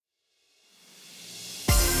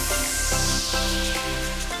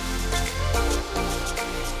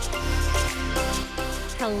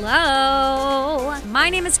Hello.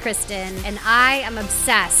 My name is Kristen, and I am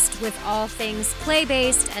obsessed with all things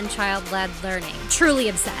play-based and child-led learning. Truly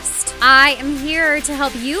obsessed. I am here to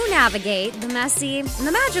help you navigate the messy and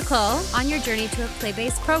the magical on your journey to a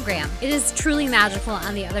play-based program. It is truly magical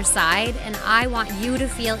on the other side, and I want you to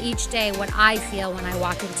feel each day what I feel when I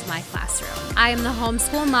walk into my classroom. I am the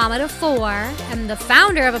homeschool mama to 4. I'm the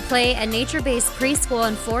founder of a play and nature-based preschool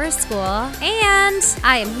and forest school, and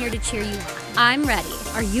I am here to cheer you on. I'm ready.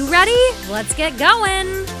 Are you ready? Let's get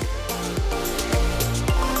going.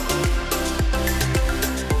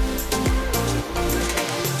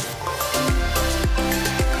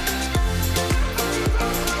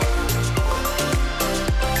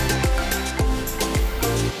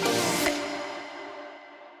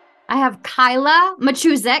 I have Kyla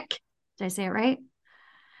Maciosek. Did I say it right?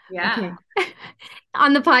 Yeah. Okay.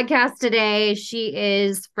 On the podcast today, she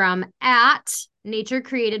is from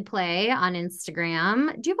 @NatureCreatedPlay on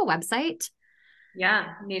Instagram. Do you have a website?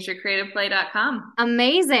 Yeah. naturecreativeplay.com.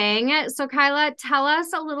 Amazing. So Kyla, tell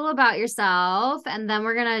us a little about yourself, and then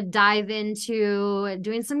we're going to dive into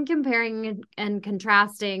doing some comparing and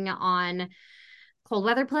contrasting on cold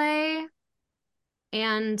weather play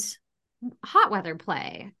and hot weather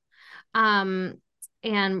play. And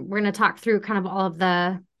we're going to talk through kind of all of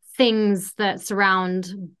the things that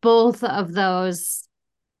surround both of those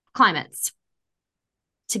climates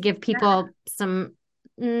to give people some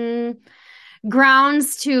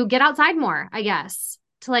grounds to get outside more, I guess,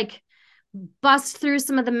 to like bust through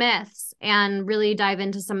some of the myths and really dive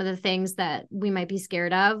into some of the things that we might be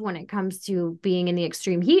scared of when it comes to being in the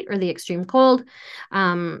extreme heat or the extreme cold.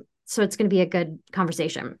 So it's going to be a good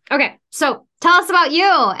conversation. Okay. So tell us about you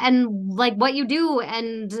and like what you do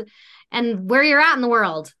and where you're at in the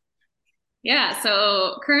world. Yeah.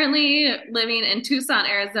 So currently living in Tucson,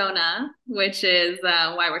 Arizona, which is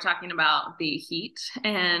why we're talking about the heat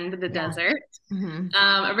and the desert. Mm-hmm.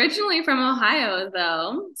 Originally from Ohio,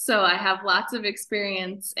 though, so I have lots of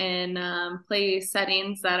experience in play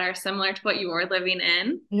settings that are similar to what you were living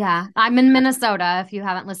in. Yeah. I'm in Minnesota. If you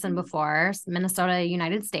haven't listened before, Minnesota,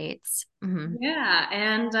 United States. Mm-hmm. Yeah.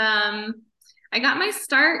 And I got my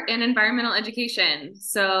start in environmental education.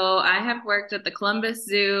 So I have worked at the Columbus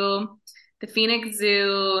Zoo, the Phoenix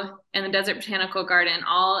Zoo, and the Desert Botanical Garden,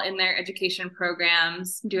 all in their education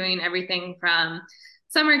programs, doing everything from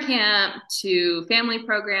summer camp to family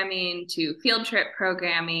programming to field trip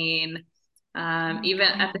programming. Even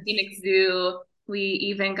at the Phoenix Zoo, we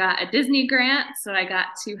even got a Disney grant. So I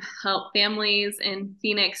got to help families in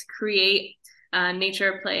Phoenix create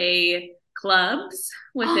nature play clubs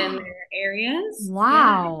within their areas.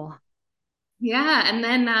 Wow. Yeah. And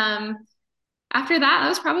then after that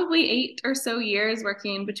was probably 8 or so years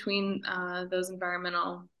working between those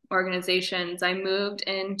environmental organizations. I moved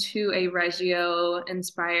into a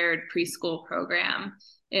Reggio-inspired preschool program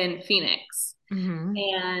in Phoenix. Mm-hmm.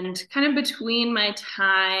 And kind of between my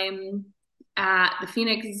time at the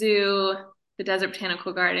Phoenix Zoo, the Desert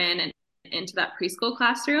Botanical Garden, and into that preschool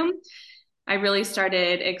classroom, I really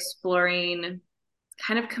started exploring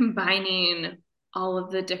kind of combining all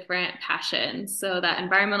of the different passions. So that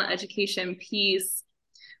environmental education piece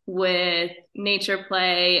with nature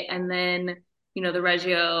play, and then, the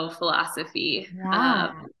Reggio philosophy of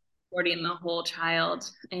Wow. supporting the whole child.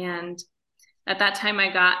 And at that time, I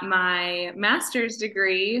got my master's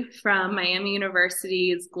degree from Miami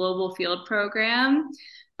University's Global Field Program,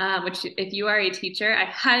 which if you are a teacher, I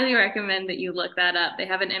highly recommend that you look that up. They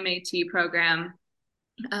have an MAT program.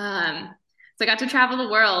 So I got to travel the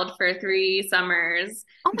world for 3 summers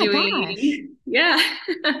Oh my gosh. yeah,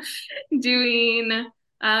 doing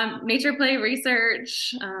nature play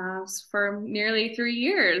research for nearly 3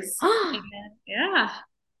 years. And, yeah.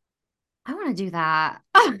 I want to do that.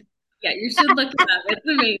 Yeah, you should look it up. It's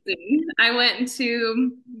amazing. I went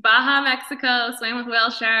to Baja, Mexico, swam with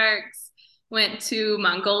whale sharks, went to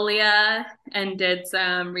Mongolia and did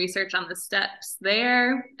some research on the steppes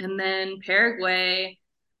there, and then Paraguay,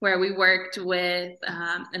 where we worked with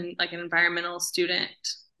an environmental student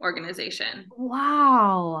organization.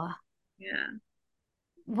 Wow. Yeah.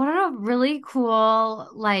 What a really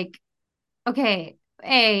cool, okay,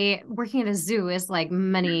 working at a zoo is like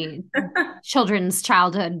many children's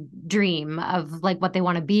childhood dream of like what they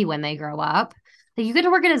want to be when they grow up. Like you get to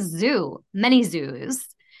work at a zoo, many zoos.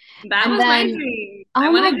 That And was my then, dream. I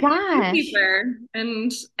oh my wanted to be a gosh. zookeeper,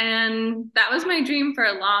 and that was my dream for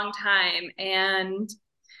a long time. And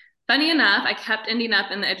funny enough, I kept ending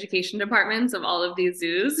up in the education departments of all of these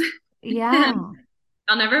zoos. Yeah.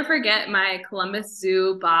 I'll never forget my Columbus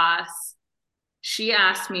Zoo boss. she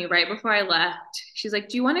asked me right before I left, she's like,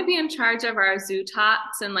 "Do you want to be in charge of our zoo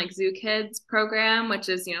tots and like zoo kids program, which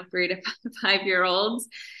is, 3 to 5 year olds?"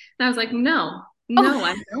 And I was like, "No, no,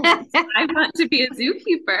 I don't. I want to be a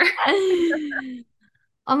zookeeper."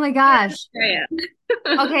 Oh my gosh. I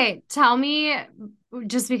am. Okay, tell me,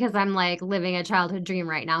 just because I'm like living a childhood dream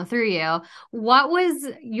right now through you, what was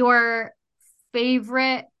your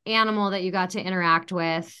favorite animal that you got to interact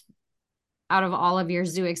with out of all of your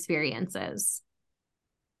zoo experiences?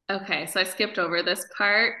 Okay, so I skipped over this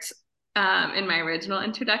part in my original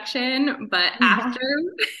introduction, but Yeah.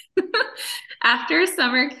 after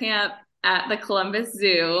summer camp at the Columbus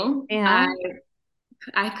Zoo, Yeah.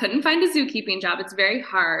 I couldn't find a zookeeping job. It's very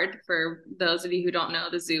hard for those of you who don't know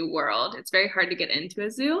the zoo world. It's very hard to get into a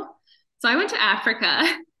zoo. So I went to Africa.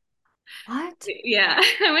 What? Yeah,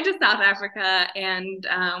 I went to South Africa and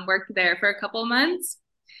worked there for a couple months.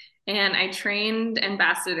 And I trained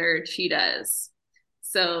ambassador cheetahs.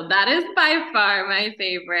 So that is by far my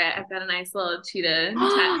favorite. I've got a nice little cheetah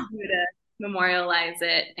tattoo to memorialize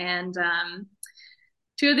it. And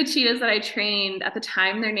two of the cheetahs that I trained at the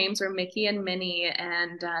time, their names were Mickey and Minnie,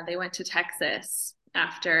 and they went to Texas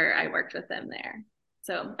after I worked with them there.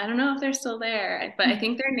 So I don't know if they're still there, but I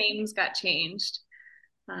think their names got changed.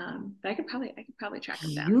 But I could probably track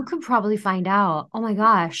them down. You could probably find out. Oh my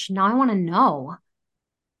gosh, now I want to know.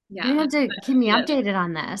 You Yeah, have to keep me cheetahs. updated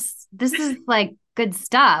on this. This is like good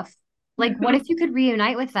stuff. Like, what if you could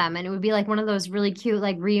reunite with them and it would be like one of those really cute,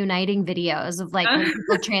 like reuniting videos of like when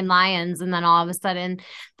people train lions and then all of a sudden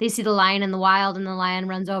they see the lion in the wild and the lion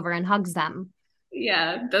runs over and hugs them.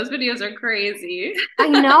 Yeah, those videos are crazy. I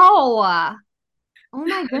know. Oh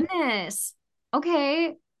my goodness.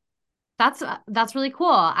 Okay. That's really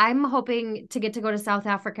cool. I'm hoping to get to go to South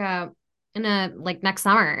Africa in a like next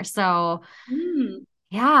summer. So Mm.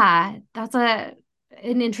 yeah, that's an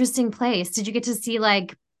interesting place. Did you get to see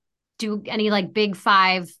like do any like big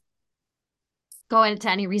five, go into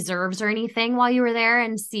any reserves or anything while you were there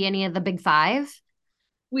and see any of the big five?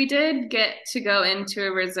 We did get to go into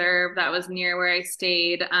a reserve that was near where I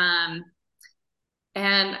stayed. And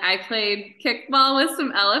I played kickball with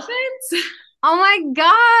some elephants. Oh my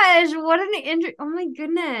gosh, what an oh my You're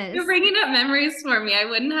goodness. bringing up memories for me. I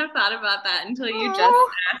wouldn't have thought about that until you just Oh,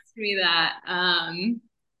 asked me that.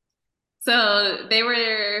 So they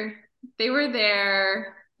were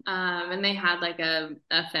there, and they had like a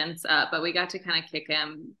fence up, but we got to kind of kick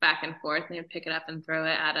him back and forth, and they'd pick it up and throw it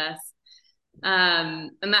at us.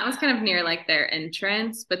 And that was kind of near like their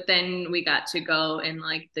entrance, but then we got to go in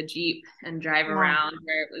like the Jeep and drive yeah. around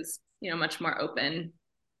where it was, much more open.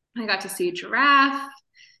 I got to see giraffe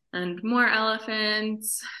and more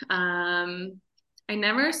elephants. I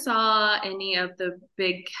never saw any of the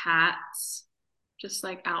big cats just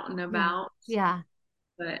like out and Yeah. about, Yeah.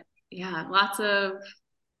 but yeah, lots of,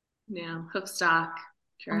 hoof stock,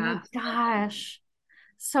 Oh my giraffe. gosh.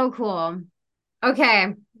 So cool. Okay,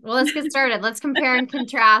 well, let's get started. Let's compare and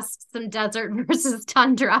contrast some desert versus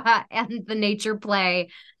tundra and the nature play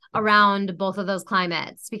around both of those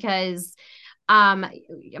climates because I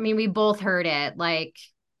mean we both heard it like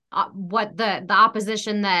what the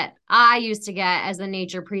opposition that I used to get as a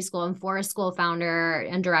nature preschool and forest school founder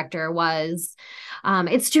and director was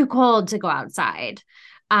it's too cold to go outside.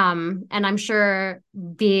 And I'm sure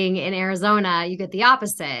being in Arizona, you get the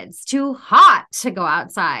opposite. It's too hot to go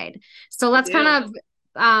outside. So I let's do. kind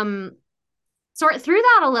of sort through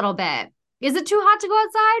that a little bit. Is it too hot to go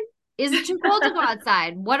outside? Is it too cold to go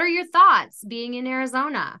outside? What are your thoughts being in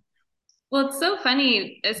Arizona? Well, it's so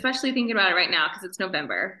funny, especially thinking about it right now because it's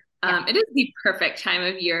November. Yeah. It is the perfect time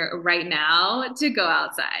of year right now to go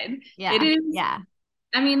outside. It Yeah. is, Yeah.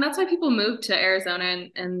 I mean, that's why people move to Arizona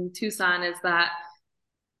and Tucson is that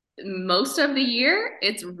most of the year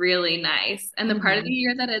it's really nice. And the part of the Hmm.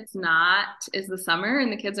 year that it's not is the summer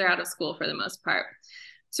and the kids are out of school for the most part.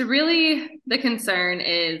 So really the concern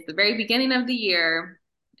is the very beginning of the year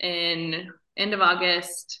in end of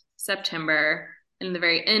August, September, and the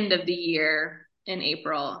very end of the year in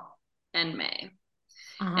April and May.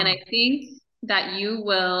 And Uh-huh. I think that you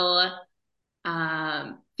will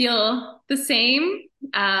feel the same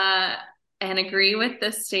and agree with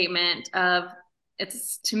this statement of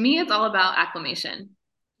it's to me, it's all about acclimation,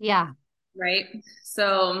 Yeah. right?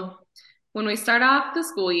 So when we start off the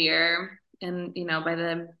school year, and by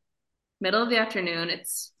the middle of the afternoon,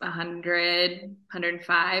 it's 100,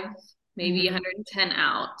 105, maybe Hmm. 110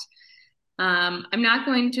 out. I'm not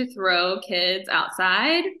going to throw kids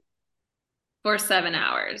outside for 7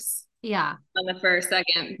 hours Yeah. on the first,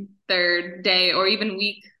 second, third day, or even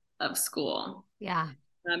week of school. Yeah.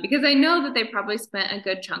 Because I know that they probably spent a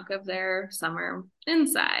good chunk of their summer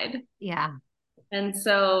inside. Yeah. And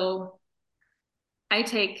so I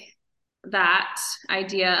take that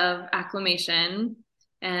idea of acclimation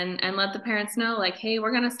and let the parents know, like, hey,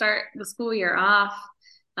 we're going to start the school year off.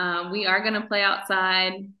 We are going to play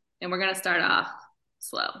outside, and we're going to start off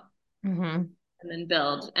slow Mm-hmm. and then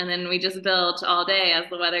build. And then we just build all day as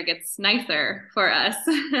the weather gets nicer for us.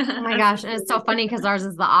 Oh my gosh. And it's so funny because ours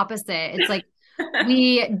is the opposite. It's like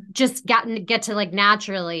we just get to like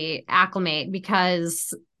naturally acclimate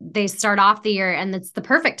because they start off the year and it's the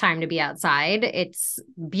perfect time to be outside. It's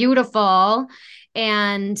beautiful.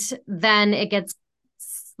 And then it gets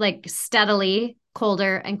like steadily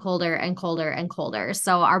colder and colder and colder and colder.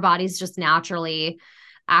 So our bodies just naturally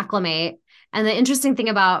acclimate. And the interesting thing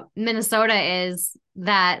about Minnesota is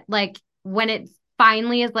that like when it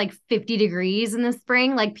finally is like 50 degrees in the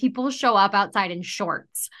spring, like people show up outside in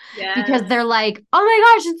shorts because Yes. they're like, oh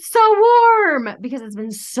my gosh, it's so warm because it's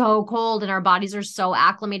been so cold and our bodies are so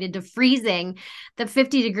acclimated to freezing that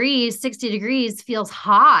 50 degrees, 60 degrees feels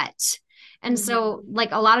hot. And so, Mhm.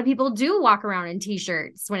 like, a lot of people do walk around in t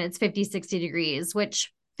shirts when it's 50, 60 degrees,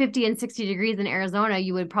 which 50 and 60 degrees in Arizona,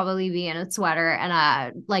 you would probably be in a sweater and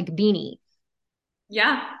a like beanie.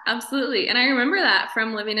 Yeah, absolutely. And I remember that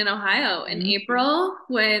from living in Ohio in Mhm. April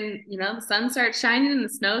when, the sun starts shining and the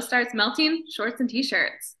snow starts melting, shorts and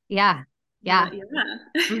t-shirts. Yeah. Yeah.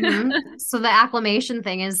 Yeah. Hmm. So the acclimation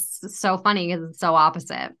thing is so funny because it's so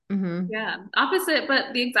opposite. Hmm. Yeah. Opposite,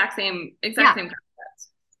 but the exact Yeah. same concept.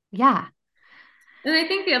 Yeah. And I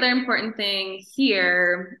think the other important thing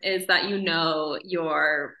here is that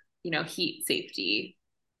your, heat safety.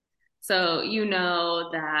 So you know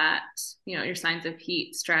that, your signs of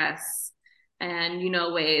heat stress and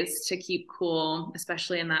ways to keep cool,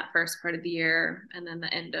 especially in that first part of the year and then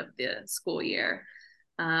the end of the school year.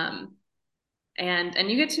 Um, and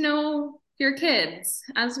you get to know your kids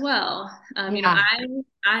as well. Yeah.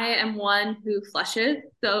 I am one who flushes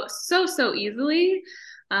so easily.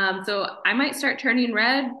 So I might start turning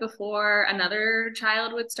red before another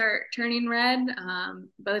child would start turning red,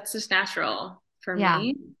 but it's just natural for Yeah.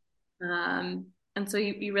 me. Um, and so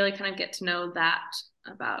you really kind of get to know that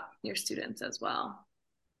about your students as well.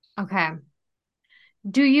 Okay.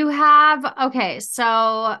 Do you have, okay,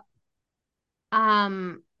 so,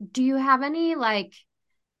 do you have any like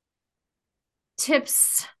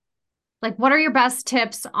tips? Like, what are your best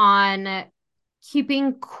tips on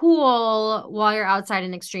keeping cool while you're outside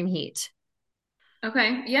in extreme heat?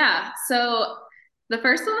 Okay, yeah. So the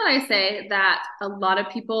first one that I say that a lot of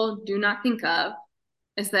people do not think of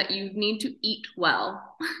is that you need to eat well.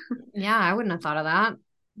 Yeah, I wouldn't have thought of that.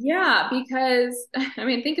 Yeah, because I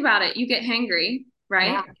mean, think about it. You get hangry, Yeah.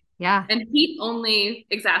 right? Yeah. And heat only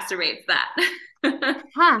exacerbates that.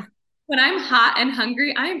 Huh. When I'm hot and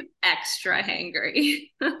hungry, I'm extra hangry.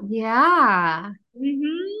 Yeah.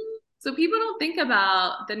 So people don't think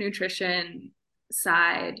about the nutrition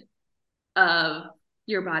side of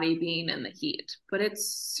your body being in the heat, but it's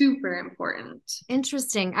super important.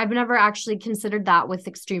 Interesting. I've never actually considered that with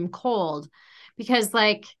extreme cold because,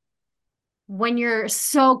 like, when you're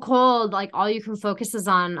so cold, like, all you can focus is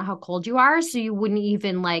on how cold you are. So you wouldn't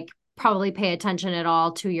even, like, probably pay attention at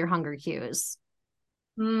all to your hunger cues.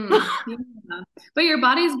 Yeah. But your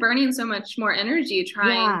body's burning so much more energy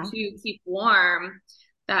trying Yeah. to keep warm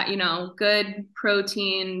that, good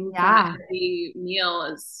protein, fat Yeah. heavy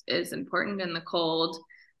meal is important in the cold.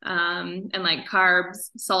 And like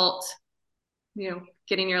carbs, salt,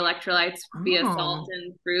 getting your electrolytes via salt Oh.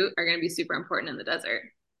 and fruit are going to be super important in the desert.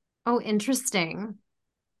 Oh, interesting.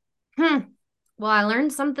 Hmm. Well, I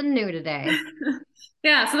learned something new today.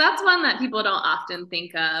 Yeah, so that's one that people don't often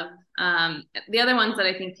think of. The other ones that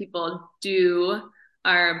I think people do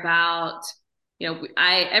are about,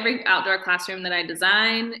 I every outdoor classroom that I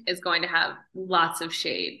design is going to have lots of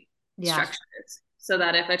shade Yeah. structures so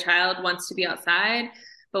that if a child wants to be outside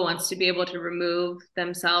but wants to be able to remove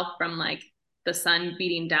themselves from like the sun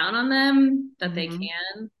beating down on them, that they Hmm.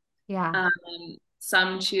 can. Yeah.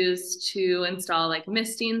 Some choose to install like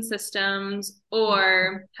misting systems Mhm.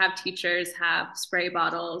 or have teachers have spray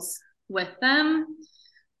bottles with them.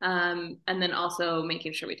 And then also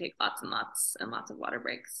making sure we take lots and lots and lots of water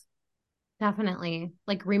breaks. Definitely.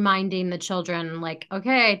 Like reminding the children, like,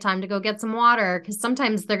 okay, time to go get some water. Cause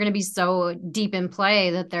sometimes they're going to be so deep in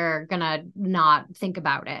play that they're going to not think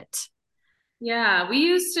about it. Yeah, we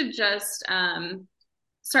used to just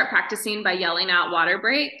start practicing by yelling out water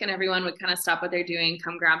break, and everyone would kind of stop what they're doing,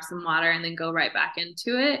 come grab some water, and then go right back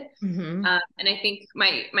into it. Hmm. And I think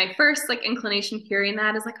my first like inclination hearing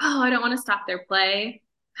that is like, oh, I don't want to stop their play.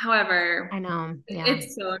 I However, know. Yeah.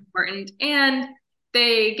 it's so important. And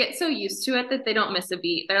they get so used to it that they don't miss a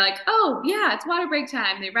beat. They're like, oh, yeah, it's water break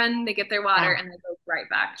time. They run, they get their water, Yeah. and they go right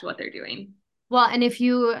back to what they're doing. Well, and if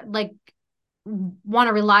you like want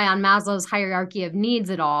to rely on Maslow's hierarchy of needs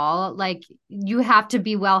at all, like you have to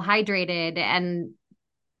be well hydrated and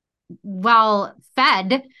well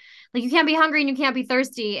fed. Like you can't be hungry and you can't be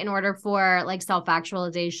thirsty in order for like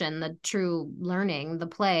self-actualization, the true learning, the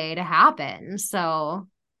play to happen. So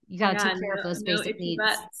you got to Yeah, take care of those no basic itchy needs.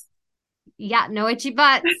 butts. Yeah, no itchy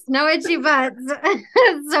butts. No itchy butts.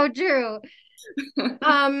 So true.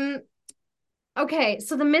 Um, okay,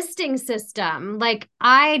 so the misting system, like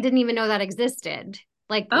I didn't even know that existed,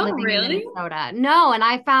 like Oh, living in really? Minnesota. No, and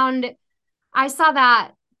I saw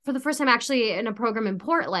that for the first time actually in a program in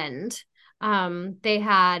Portland. They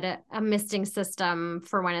had a misting system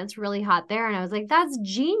for when it's really hot there, and I was like, that's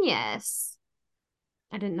genius.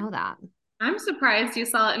 I didn't know that. I'm surprised you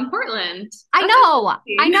saw it in Portland. I That's know, I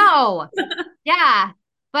interesting. know. Yeah.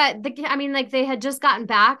 But I mean, like they had just gotten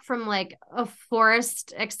back from like a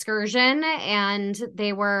forest excursion and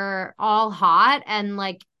they were all hot and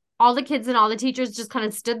like all the kids and all the teachers just kind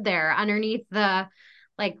of stood there underneath the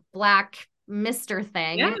like black mister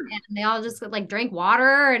thing Yeah, and they all just like drank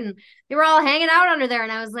water and they were all hanging out under there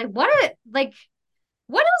and I was like, what is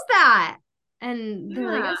that? And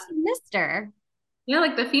they're like, yeah. it's a mister. Yeah,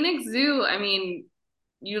 like the Phoenix Zoo, I mean,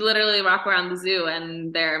 you literally walk around the zoo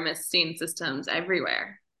and there are misting systems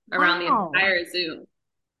everywhere around the Wow. entire zoo.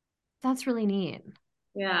 That's really neat.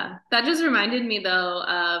 Yeah, that just reminded me though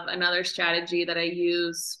of another strategy that I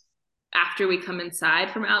use after we come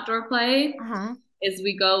inside from outdoor play Uh-huh. is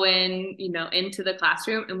we go in, into the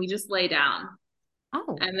classroom and we just lay down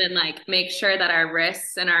Oh, and then like make sure that our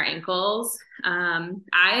wrists and our ankles.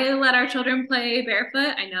 I let our children play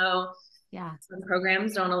barefoot. I know yeah. some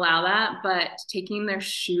programs don't allow that, but taking their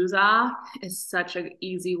shoes off is such an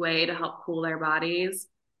easy way to help cool their bodies.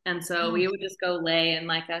 And so we would just go lay in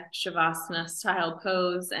like a shavasana style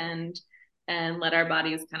pose and let our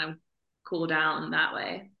bodies kind of cool down that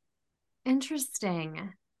way.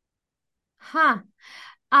 Interesting. Huh.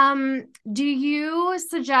 Do you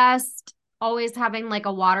suggest always having like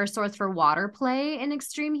a water source for water play in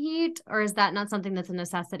extreme heat, or is that not something that's a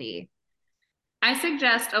necessity? I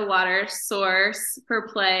suggest a water source for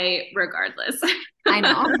play regardless. I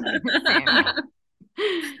know.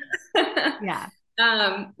 Same. Yeah.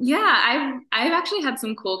 Yeah, I've actually had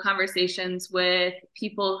some cool conversations with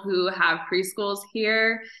people who have preschools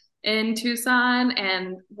here in Tucson,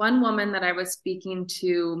 and one woman that I was speaking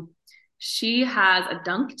to, she has a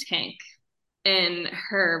dunk tank in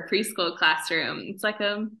her preschool classroom. It's like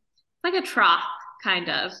a trough kind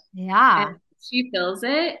of. And Yeah. she fills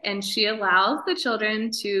it and she allows the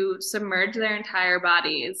children to submerge their entire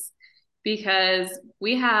bodies because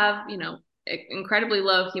we have, incredibly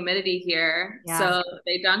low humidity here. Yeah. So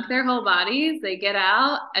they dunk their whole bodies, they get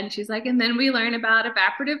out, and she's like, and then we learn about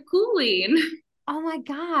evaporative cooling. Oh my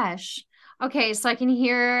gosh. Okay, so I can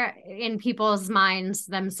hear in people's minds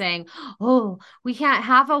them saying, "Oh, we can't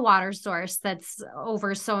have a water source that's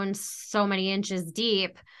over so and so many inches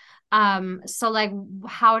deep." So like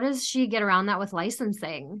how does she get around that with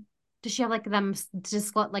licensing? Does she have like them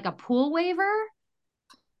just like a pool waiver?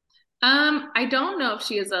 I don't know if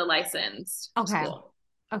she is a licensed Okay. school.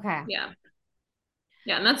 Okay. Yeah.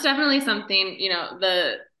 Yeah, and that's definitely something,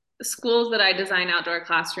 the schools that I design outdoor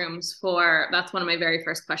classrooms for, that's one of my very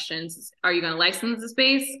first questions is, are you going to license the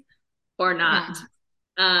space or not?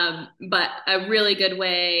 Yeah. But a really good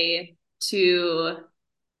way to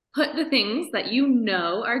put the things that you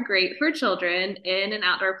know are great for children in an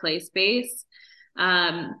outdoor play space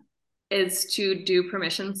um, is to do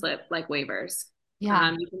permission slip like waivers.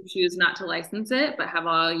 Yeah. You can choose not to license it, but have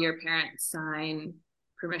all your parents sign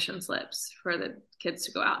permission slips for the kids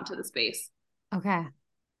to go out into the space. Okay.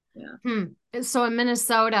 Yeah. So in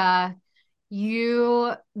Minnesota,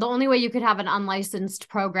 the only way you could have an unlicensed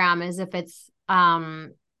program is if it's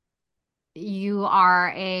you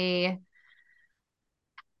are a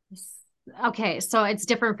okay, so it's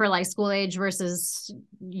different for like school age versus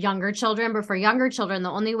younger children, but for younger children,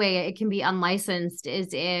 the only way it can be unlicensed is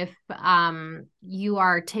if you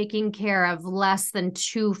are taking care of less than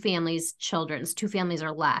two families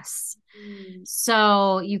or less. Mm.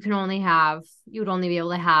 So you would only be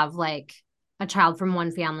able to have like a child from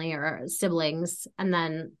one family or siblings and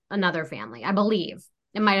then another family, I believe.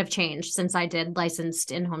 It might have changed since I did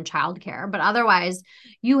licensed in-home childcare, but otherwise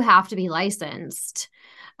you have to be licensed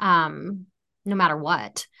no matter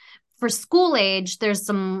what. For school age, there's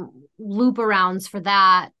some loop arounds for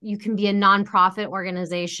that. You can be a nonprofit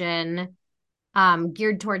organization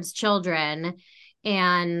geared towards children.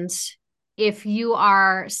 And if you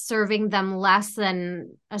are serving them less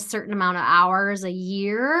than a certain amount of hours a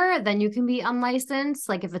year, then you can be unlicensed,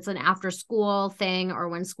 like if it's an after school thing or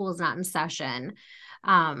when school is not in session.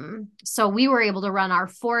 So we were able to run our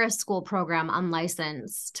forest school program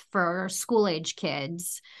unlicensed for school age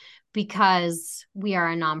kids because we are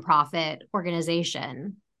a nonprofit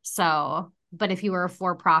organization. So, but if you were a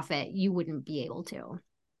for profit, you wouldn't be able to.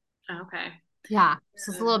 Okay. Yeah.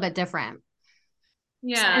 So it's a little bit different.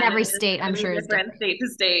 And Yeah, and every it is state, going I'm to be sure, is different different. state to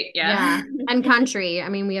state. Yeah. Yeah. And country. I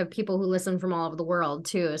mean, we have people who listen from all over the world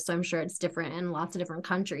too. So I'm sure it's different in lots of different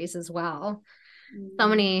countries as well. So Mm-hmm.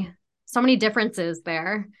 many, so many differences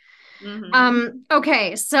there. Mm-hmm.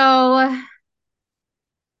 Okay. So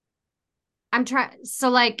I'm trying, so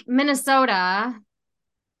like Minnesota,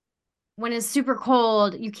 when it's super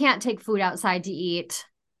cold, you can't take food outside to eat.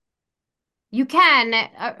 You can.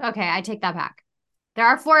 Okay, I take that back. There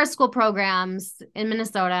are forest school programs in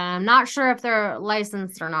Minnesota. I'm not sure if they're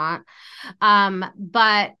licensed or not.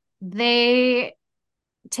 But they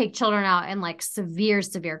take children out in like severe,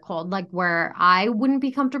 severe cold, like where I wouldn't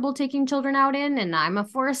be comfortable taking children out in, and I'm a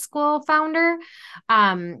forest school founder.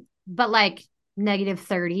 But like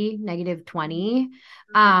 -30, -20.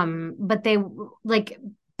 But they like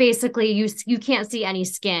basically you can't see any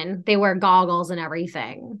skin. They wear goggles and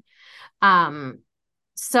everything. Um,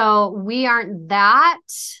 so we aren't that.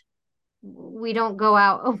 We don't go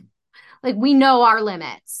out. Oh, like we know our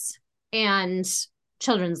limits and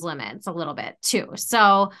children's limits a little bit too.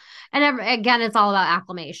 So, and again, it's all about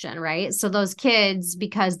acclimation, right? So those kids,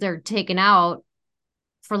 because they're taken out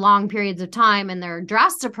for long periods of time and they're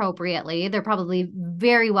dressed appropriately, they're probably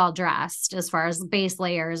very well dressed as far as base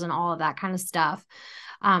layers and all of that kind of stuff.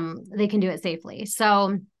 They can do it safely.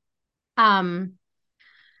 So, um,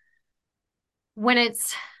 when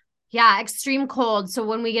it's extreme cold. So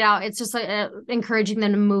when we get out, it's just like encouraging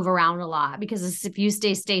them to move around a lot because if you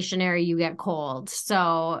stay stationary, you get cold.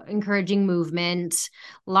 So encouraging movement,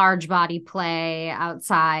 large body play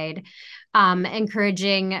outside,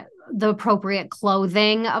 encouraging the appropriate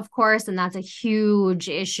clothing, of course. And that's a huge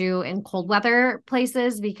issue in cold weather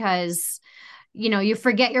places because you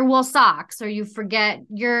forget your wool socks or you forget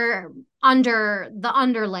your under the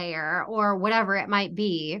underlayer or whatever it might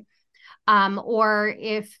be. Or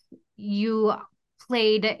if you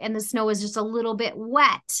played and the snow is just a little bit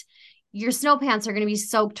wet, your snow pants are going to be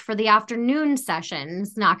soaked for the afternoon session.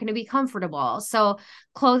 It's not going to be comfortable. So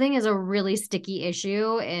clothing is a really sticky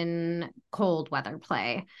issue in cold weather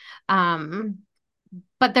play.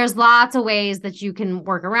 But there's lots of ways that you can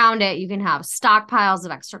work around it. You can have stockpiles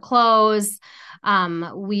of extra clothes.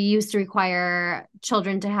 We used to require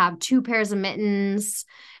children to have 2 pairs of mittens.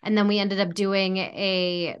 And then we ended up doing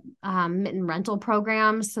a mitten rental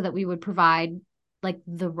program so that we would provide like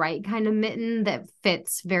the right kind of mitten that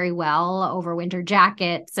fits very well over winter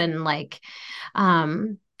jackets and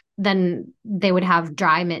then they would have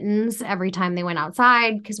dry mittens every time they went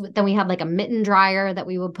outside because then we had like a mitten dryer that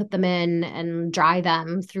we would put them in and dry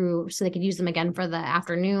them through so they could use them again for the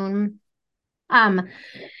afternoon.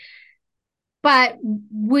 But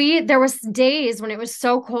there was days when it was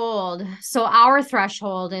so cold. So our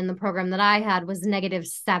threshold in the program that I had was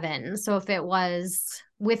 -7. So if it was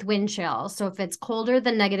with wind chill, so if it's colder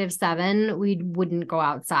than -7, we wouldn't go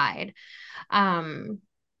outside.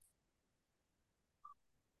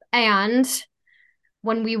 And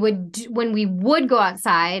when we would go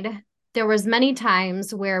outside, there was many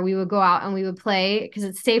times where we would go out and we would play because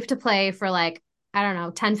it's safe to play for like I don't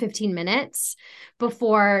know 10-15 minutes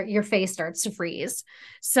before your face starts to freeze.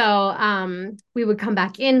 So we would come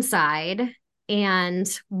back inside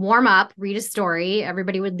and warm up, read a story.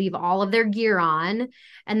 Everybody would leave all of their gear on,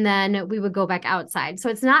 and then we would go back outside. So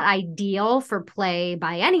it's not ideal for play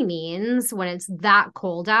by any means when it's that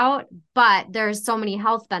cold out, but there's so many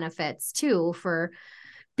health benefits too for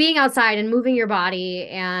being outside and moving your body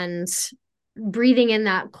and breathing in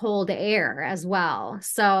that cold air as well.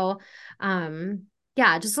 So,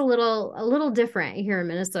 yeah, just a little different here in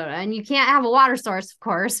Minnesota. And you can't have a water source, of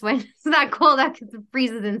course, when it's that cold that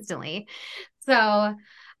freezes instantly. So,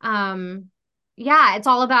 yeah, it's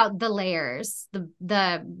all about the layers,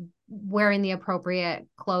 the wearing the appropriate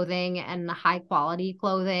clothing and the high quality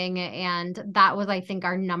clothing. And that was, I think,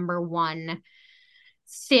 our number one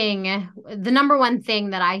thing. The number one thing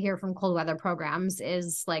that I hear from cold weather programs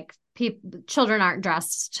is like children aren't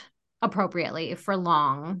dressed appropriately for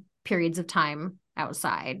long periods of time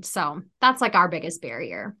outside. So that's like our biggest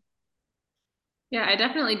barrier. Yeah, I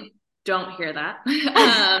definitely don't hear that.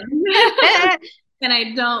 And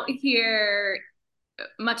I don't hear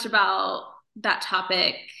much about that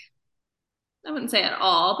topic. I wouldn't say at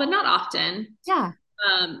all, but not often. Yeah.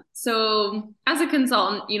 So as a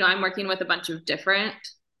consultant, I'm working with a bunch of different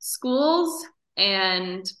schools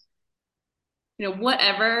and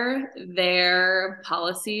whatever their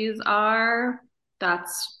policies are,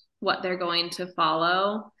 that's what they're going to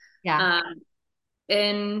follow. Yeah. Um,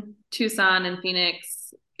 in Tucson and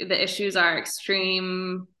Phoenix, the issues are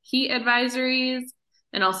extreme heat advisories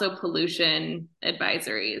and also pollution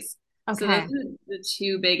advisories. So those Okay. are the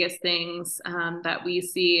two biggest things that we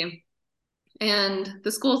see. And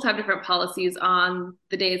the schools have different policies on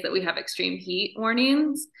the days that we have extreme heat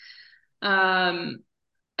warnings. Um,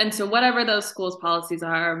 and so whatever those schools' policies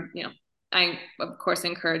are, I of course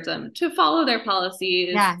encourage them to follow their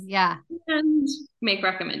policies Yeah. Yeah. and make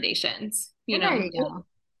recommendations. And there you go.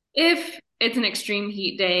 If it's an extreme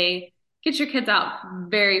heat day, get your kids out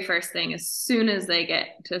very first thing as soon as they get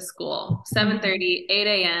to school. Mhm. 7:30, 8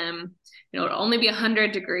 a.m. It'll only be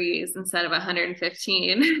 100 degrees instead of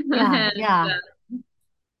 115. Yeah. Yeah.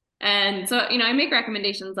 And so, I make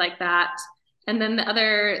recommendations like that. And then the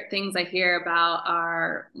other things I hear about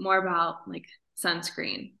are more about like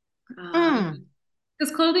sunscreen. Mm.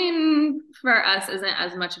 Because clothing for us isn't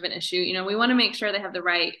as much of an issue. We want to make sure they have the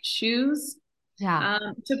right shoes Yeah.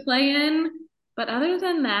 to play in. But other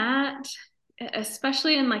than that,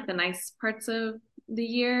 especially in like the nice parts of the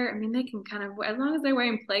year, I mean, they can kind of, as long as they're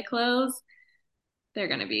wearing play clothes, they're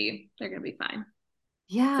gonna be fine.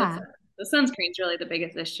 So Yeah. the sunscreen is really the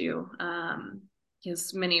biggest issue.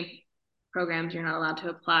 Because many programs you're not allowed to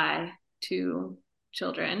apply to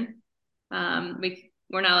children.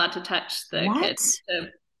 We're not allowed to touch the kids What?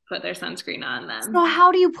 to put their sunscreen on So them.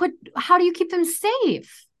 how do you keep them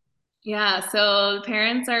safe? Yeah, so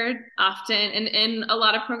parents are often, in a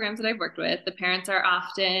lot of programs that I've worked with, the parents are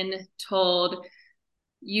often told,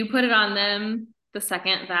 you put it on them the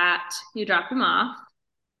second that you drop them off.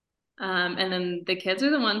 And then the kids are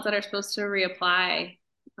the ones that are supposed to reapply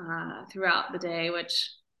throughout the day,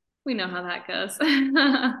 which we know how that goes.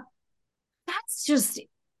 That's just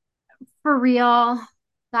for real.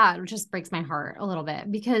 That just breaks my heart a little bit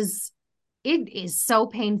because it is so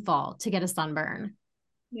painful to get a sunburn. And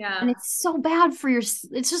Yeah, it's so bad for it's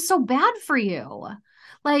just so bad for you.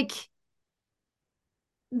 Like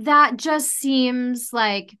that just seems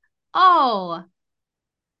like, oh,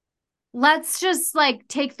 let's just like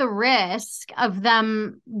take the risk of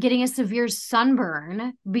them getting a severe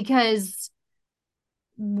sunburn because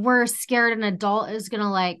we're scared an adult is going to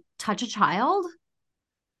like touch a child.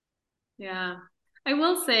 yeah. I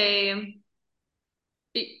will say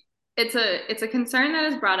it, it's a concern that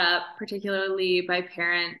is brought up particularly by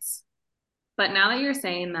parents. But now that you're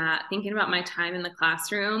saying that, thinking about my time in the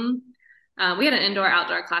classroom, we had an indoor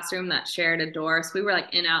outdoor classroom that shared a door. So we were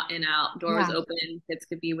like in, out, in, out. Door was Yeah. open. Kids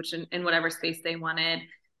could be which in whatever space they wanted.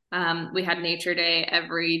 We had nature day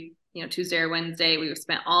every, Tuesday or Wednesday. We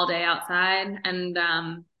spent all day outside. And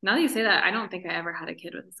now that you say that, I don't think I ever had a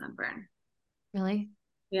kid with a sunburn. Really?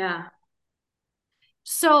 Yeah.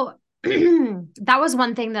 So that was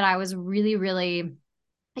one thing that I was really, really,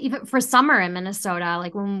 even for summer in Minnesota,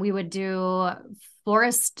 like when we would do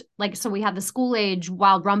forest, like, so we had the school age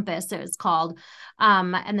wild rumpus, it was called.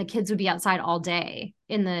 And the kids would be outside all day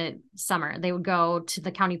in the summer. They would go to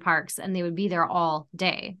the county parks and they would be there all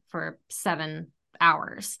day for 7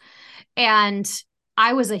 hours. And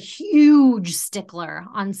I was a huge stickler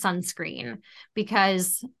on sunscreen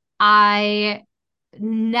because I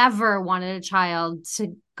never wanted a child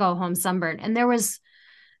to go home sunburned. And there was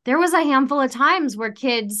a handful of times where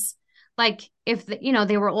kids, like if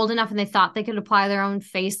they were old enough and they thought they could apply their own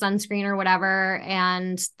face sunscreen or whatever,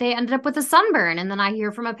 and they ended up with a sunburn. And then I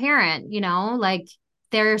hear from a parent, like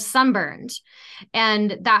they're sunburned.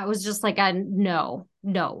 And that was just like a no,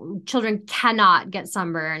 no, children cannot get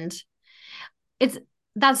sunburned. It's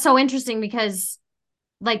That's so interesting because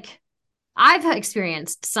like I've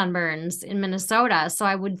experienced sunburns in Minnesota, so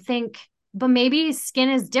I would think, but maybe skin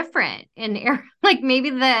is different in air. Like maybe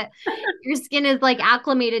your skin is like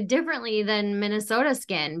acclimated differently than Minnesota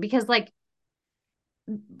skin because like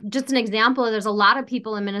just an example, there's a lot of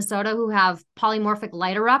people in Minnesota who have polymorphic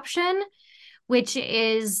light eruption, which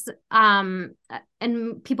is and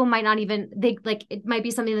people might not even they like it might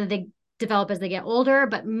be something that they develop as they get older,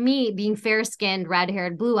 but me being fair skinned, red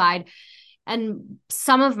haired, blue eyed, and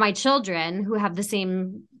some of my children who have the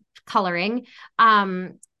same coloring,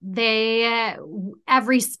 they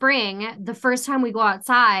every spring, the first time we go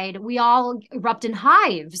outside, we all erupt in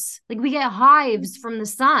hives. Like we get hives from the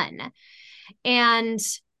sun. And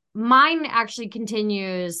mine actually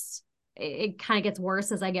continues. It kind of gets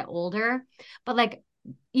worse as I get older. But like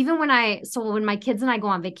even when my kids and I go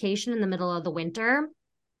on vacation in the middle of the winter,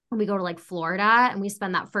 and we go to like Florida and we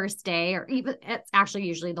spend that first day, or even it's actually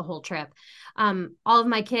usually the whole trip. All of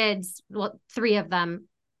my kids, well, three of them,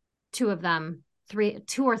 two of them,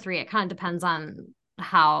 two or three, it kind of depends on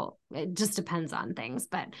how, it just depends on things.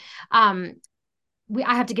 But um,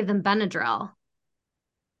 I have to give them Benadryl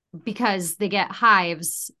because they get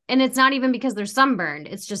hives. And it's not even because they're sunburned.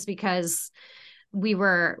 It's just because we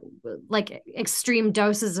were like extreme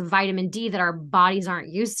doses of vitamin D that our bodies aren't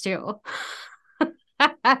used to.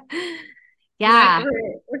 Yeah, Yeah.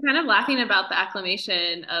 we're kind of laughing about the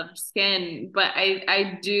acclimation of skin, but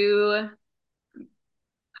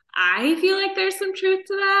I feel like there's some truth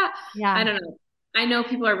to that. I Yeah. don't know. I know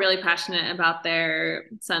people are really passionate about their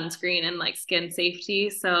sunscreen and like skin safety,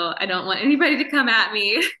 so I don't want anybody to come at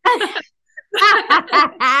me.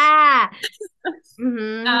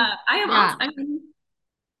 Hmm. I am Yeah. also, I mean,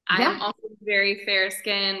 I Yeah. am also very fair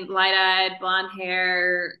skinned, light eyed, blonde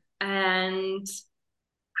hair, and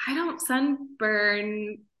I don't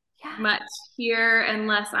sunburn Yeah. much here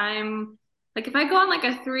unless I'm like if I go on like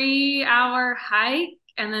a 3 hour hike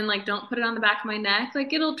and then like don't put it on the back of my neck,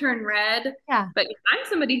 like it'll turn red. Yeah. But if I'm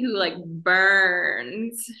somebody who like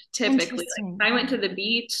burns typically, like Interesting. if I went to the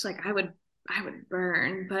beach, like I would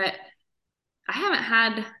burn, but I haven't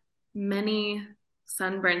had many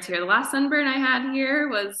sunburns here. The last sunburn I had here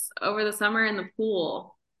was over the summer in the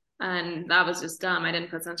pool, and that was just dumb. I didn't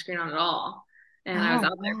put sunscreen on at all, and I was Oh,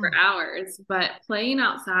 out there for wow. hours. But playing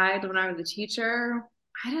outside when I was a teacher,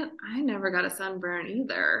 I never got a sunburn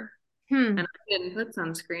either, and Hmm. I didn't put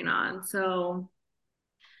sunscreen on. So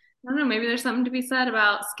I don't know, maybe there's something to be said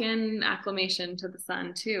about skin acclimation to the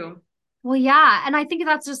sun too. Well, yeah. And I think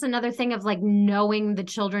that's just another thing of like knowing the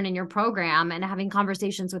children in your program and having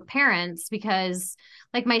conversations with parents because,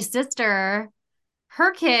 like, my sister,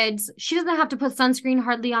 her kids, she doesn't have to put sunscreen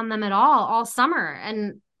hardly on them at all summer.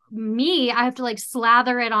 And me, I have to like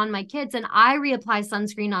slather it on my kids and I reapply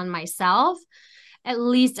sunscreen on myself at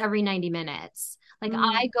least every 90 minutes. Like,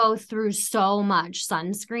 I Mm, go through so much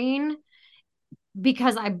sunscreen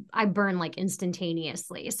because I burn like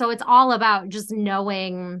instantaneously. So it's all about just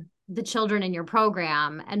knowing the children in your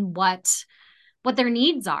program and what their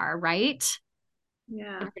needs are, right?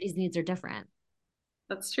 yeah, Everybody's needs are different.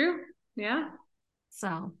 that's true. Yeah. Yeah.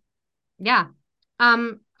 So, yeah.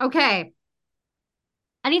 Okay.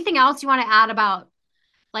 Anything else you want to add about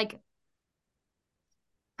like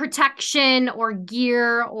protection or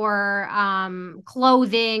gear or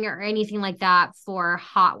clothing or anything like that for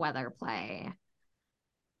hot weather play?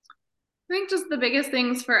 I think just the biggest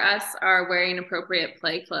things for us are wearing appropriate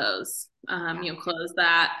play clothes. Yeah. Clothes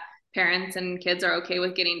that parents and kids are okay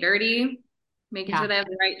with getting dirty, making sure Yeah. they have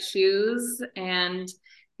the right shoes. And,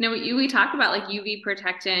 we talk about like UV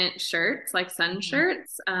protectant shirts, like sun Mhm.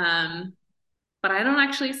 shirts, but I don't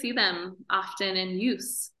actually see them often in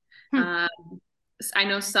use. Hmm. Um, I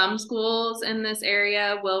know some schools in this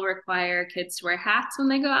area will require kids to wear hats when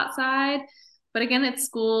they go outside, but again, it's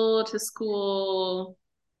school to school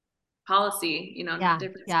policy. Yeah.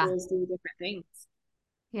 Different Yeah. schools do different things.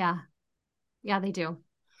 Yeah. Yeah, they do.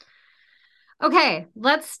 Okay,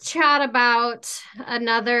 let's chat about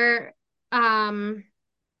another um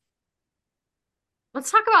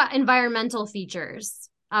let's talk about environmental features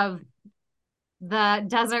of the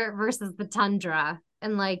desert versus the tundra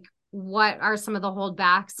and like what are some of the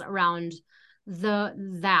holdbacks around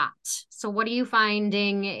that. So what are you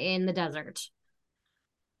finding in the desert?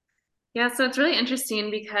 Yeah, so it's really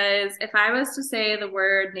interesting because if I was to say the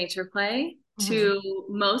word nature play Mhm. to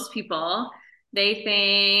most people, they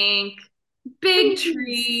think big Trees.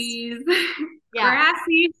 trees, Yeah.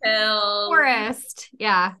 grassy hills, Forest.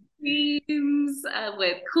 Yeah. streams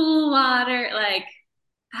with cool water. Like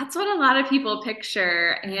that's what a lot of people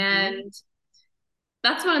picture. Mhm. And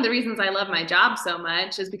that's one of the reasons I love my job so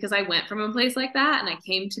much is because I went from a place like that and I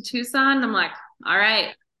came to Tucson. And I'm like, all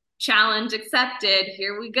right, challenge accepted.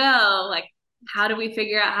 Here we go. Like, how do we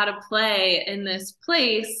figure out how to play in this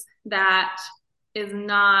place that is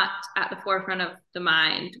not at the forefront of the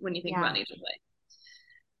mind when you think about Yeah. nature play?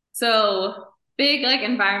 So big like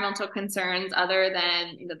environmental concerns other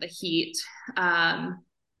than the heat.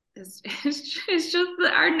 It's just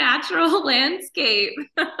our natural landscape.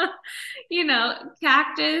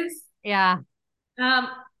 Cactus. Yeah. Um,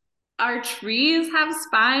 our trees have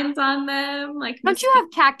spines on them, like Don't you mosquito.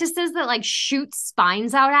 have cactuses that like shoot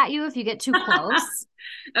spines out at you if you get too close?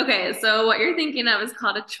 Okay, so what you're thinking of is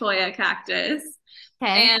called a cholla cactus,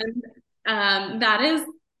 Okay. and that is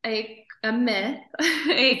a myth,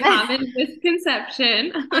 a common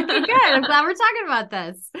misconception. Okay, good. I'm glad we're talking about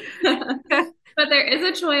this. But there is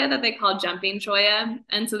a cholla that they call jumping cholla,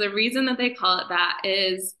 and so the reason that they call it that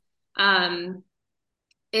is um,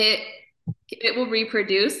 it it will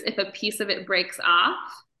reproduce if a piece of it breaks off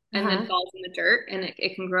and then Uh-huh. falls in the dirt, and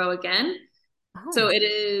it can grow again. So Oh. it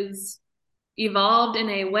is evolved in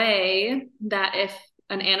a way that if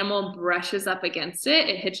an animal brushes up against it,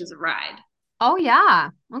 it hitches a ride. Oh yeah.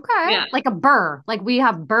 Okay. Yeah. Like a burr. Like we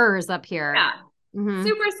have burrs up here. Yeah. Mm-hmm.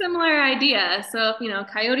 Super similar idea. So if,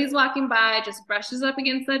 coyote's walking by, just brushes up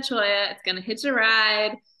against that cholla, it's going to hitch a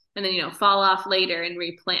ride and then, fall off later and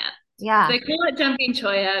replant. So Yeah. they call it jumping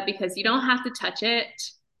cholla because you don't have to touch it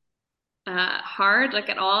hard, like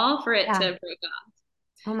at all, for it Yeah. to break off.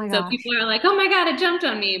 Oh my So gosh. people are like, oh my God, it jumped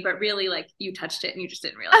on me. But really, like, you touched it and you just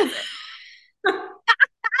didn't realize it.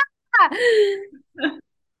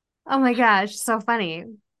 Oh my gosh. So funny.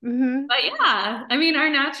 Mm-hmm. But yeah, I mean, our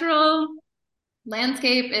natural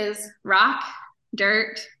landscape is rock,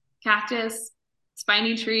 dirt, cactus,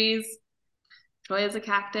 spiny trees. Troy is a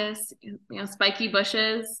cactus, spiky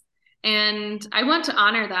bushes. And I want to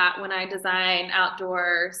honor that when I design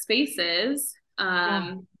outdoor spaces,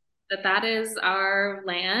 Yeah. that is our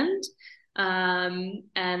land.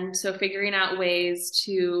 And so figuring out ways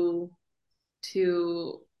to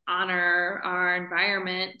honor our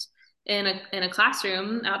environment in a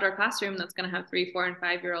classroom, outdoor classroom that's going to have 3, 4, and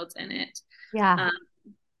 5 year olds in it. Yeah. Um,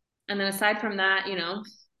 and then aside from that,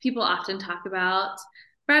 people often talk about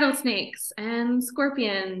rattlesnakes and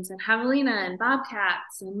scorpions and javelina and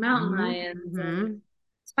bobcats and mountain Mm-hmm. lions and Mm-hmm.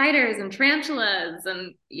 spiders and tarantulas.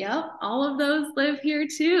 And yep, all of those live here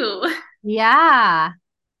too. Yeah.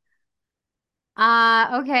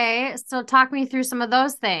 Okay. So talk me through some of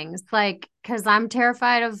those things. Like, because I'm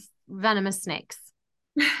terrified of venomous snakes.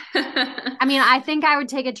 I mean, I think I would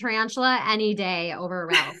take a tarantula any day over a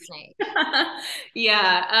rattlesnake.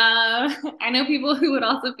 Yeah, I know people who would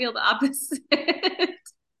also feel the opposite.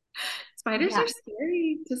 Spiders Yeah. are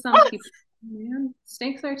scary to some people. Man,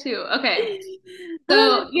 snakes are too. Okay.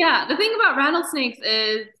 So yeah, the thing about rattlesnakes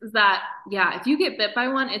is that yeah, if you get bit by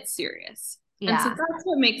one, it's serious, and so Yeah. that's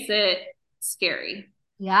what makes it scary,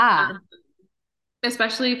 Yeah. um,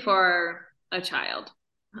 especially for a child.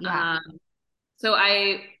 Yeah. Um, so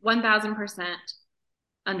I 1000%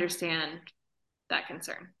 understand that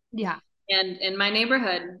concern. Yeah. And in my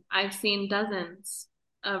neighborhood, I've seen dozens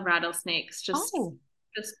of rattlesnakes Oh.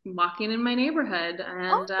 just walking in my neighborhood,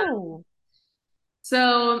 and Oh.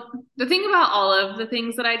 so the thing about all of the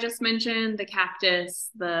things that I just mentioned, the cactus,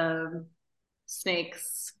 the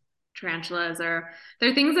snakes, tarantulas, they're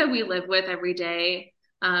things that we live with every day,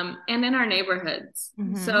 and in our neighborhoods.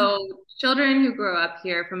 Mm-hmm. So children who grow up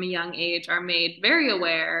here from a young age are made very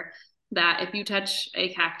aware that if you touch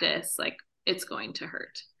a cactus, like it's going to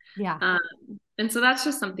hurt. Yeah. Um, and so that's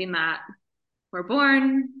just something that we're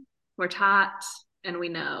born, we're taught, and we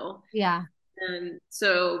know. Yeah. And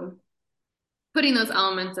so putting those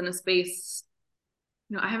elements in a space,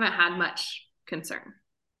 I haven't had much concern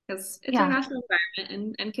because it's our Yeah. natural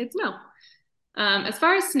environment and kids know. As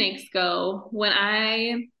far as snakes go, when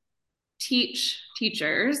I teach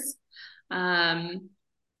teachers, um,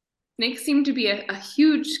 snakes seem to be a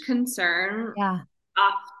huge concern Yeah.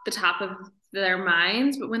 off the top of their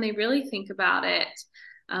minds, but when they really think about it,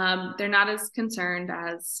 they're not as concerned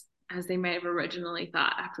as they may have originally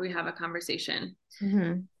thought after we have a conversation.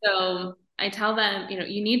 Mm-hmm. So I tell them,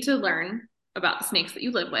 you need to learn about the snakes that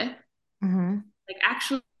you live with, Mm-hmm. like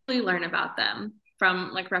actually learn about them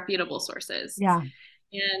from like reputable sources. Yeah.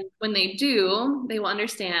 And when they do, they will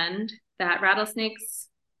understand that rattlesnakes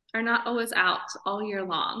are not always out all year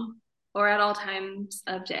long or at all times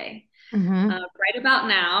of day. Mm-hmm. Right about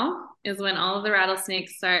now is when all of the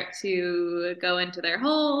rattlesnakes start to go into their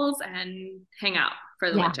holes and hang out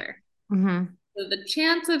for the Yeah. winter. Mm-hmm. So the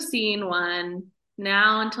chance of seeing one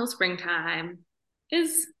now until springtime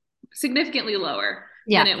is significantly lower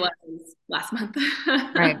Yeah. than it was last month.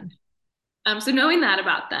 Right. So knowing that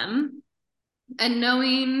about them and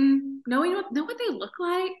knowing what they look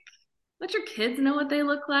like, let your kids know what they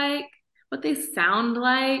look like, what they sound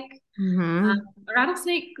like. Um, Mm-hmm. a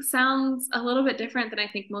rattlesnake sounds a little bit different than I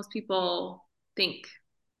think most people think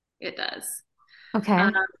it does. Um, Okay.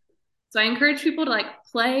 so I encourage people to like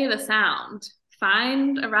play the sound,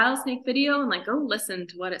 find a rattlesnake video and like go listen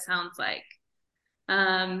to what it sounds like.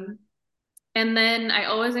 Um, and then I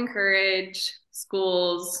always encourage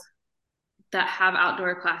schools that have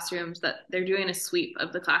outdoor classrooms that they're doing a sweep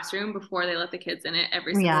of the classroom before they let the kids in it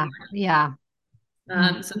every single Yeah. morning. Yeah. So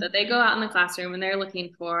Mm-hmm. that they go out in the classroom and they're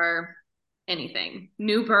looking for anything,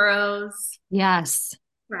 new burrows, Yes.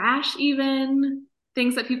 trash, even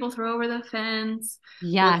things that people throw over the fence,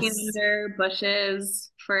 looking Yes. under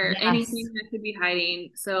bushes for Yes. anything that could be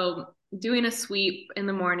hiding. So doing a sweep in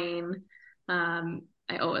the morning,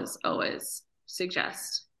 I always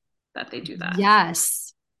suggest that they do that.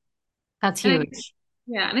 Yes, that's And I think, huge.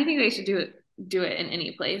 yeah, and I think they should do it in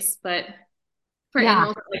any place, but for Yeah.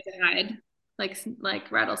 animals that like to hide,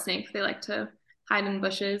 like rattlesnakes, they like to hide in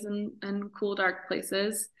bushes and cool, dark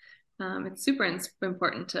places. It's super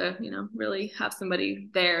important to, really have somebody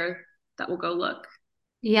there that will go look.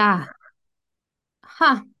 Yeah.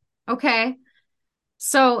 Huh. Okay.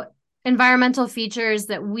 So, environmental features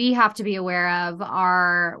that we have to be aware of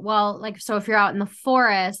are, well, like, so if you're out in the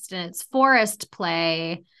forest and it's forest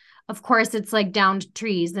play, of course, it's like downed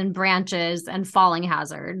trees and branches and falling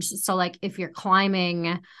hazards. So, like, if you're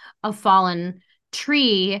climbing a fallen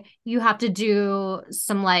tree, you have to do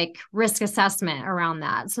some like risk assessment around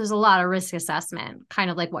that. So, there's a lot of risk assessment, kind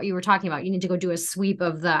of like what you were talking about. You need to go do a sweep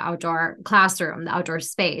of the outdoor classroom, the outdoor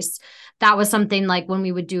space. That was something like when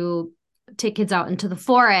we would take kids out into the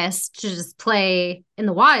forest to just play in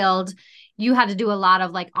the wild, you had to do a lot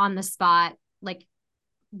of like on the spot, like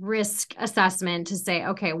risk assessment to say,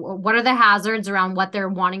 okay, what are the hazards around what they're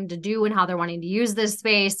wanting to do and how they're wanting to use this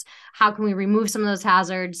space? How can we remove some of those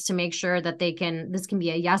hazards to make sure that this can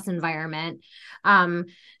be a yes environment?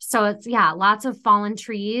 So it's, yeah, lots of fallen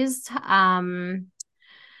trees,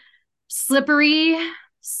 slippery,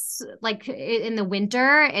 like in the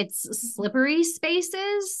winter it's slippery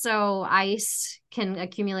spaces, so ice can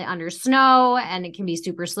accumulate under snow and it can be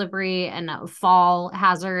super slippery and a fall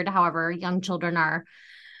hazard. However, young children are,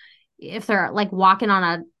 if they're like walking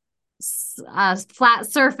on a flat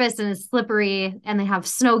surface and it's slippery and they have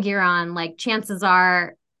snow gear on, like chances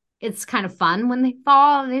are it's kind of fun when they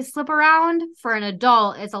fall and they slip around. For an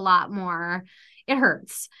adult, it's a lot more, it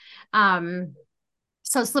hurts.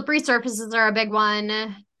 So slippery surfaces are a big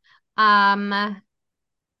one. Um,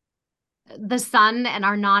 the sun and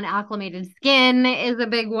our non-acclimated skin is a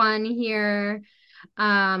big one here.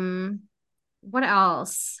 Um, what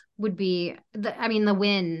else would be I mean, the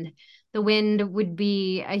wind. The wind would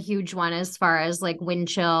be a huge one as far as like wind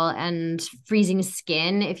chill and freezing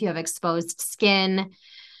skin if you have exposed skin.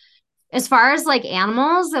 As far as like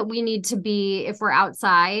animals that we need to be, if we're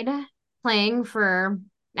outside playing for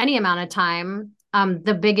any amount of time,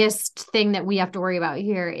 the biggest thing that we have to worry about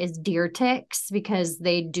here is deer ticks because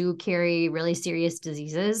they do carry really serious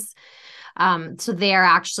diseases. So they are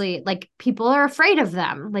actually like, people are afraid of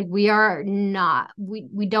them. Like we are not,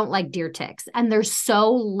 we don't like deer ticks, and they're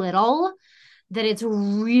so little that it's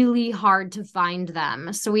really hard to find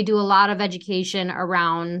them. So we do a lot of education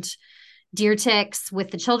around deer ticks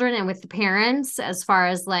with the children and with the parents, as far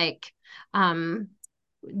as like,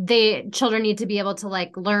 children need to be able to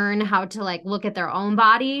like learn how to like look at their own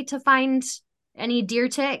body to find any deer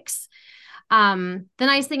ticks. The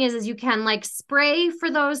nice thing is you can like spray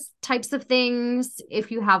for those types of things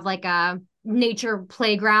if you have like a nature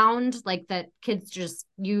playground like that kids just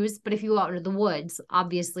use. But if you go out into the woods,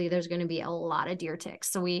 obviously there's going to be a lot of deer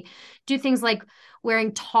ticks. So we do things like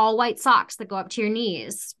wearing tall white socks that go up to your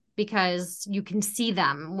knees because you can see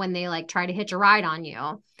them when they like try to hitch a ride on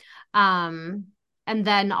you. And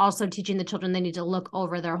then also teaching the children they need to look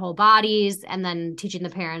over their whole bodies, and then teaching the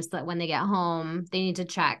parents that when they get home, they need to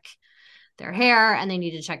check their hair and they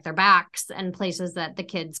need to check their backs and places that the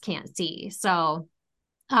kids can't see. So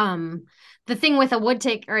the thing with a wood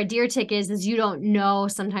tick or a deer tick is you don't know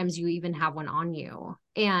sometimes you even have one on you,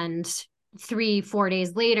 and 3-4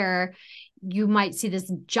 days later you might see this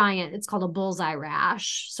giant, it's called a bullseye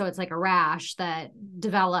rash. So it's like a rash that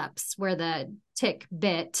develops where the tick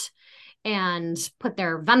bit and put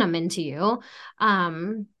their venom into you.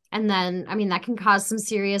 And then, I mean, that can cause some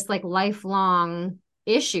serious, like, lifelong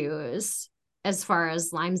issues as far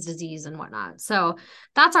as Lyme's disease and whatnot. So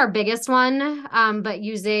that's our biggest one. But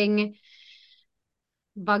using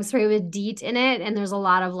bug spray with DEET in it, and there's a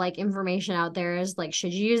lot of like information out there is like,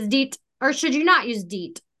 should you use DEET or should you not use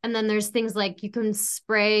DEET? And then there's things like you can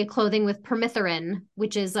spray clothing with permethrin,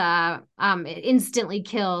 which is it instantly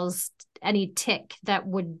kills any tick that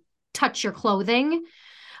would touch your clothing.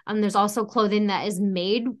 There's also clothing that is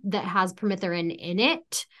made that has permethrin in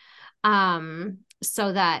it,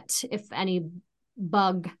 so that if any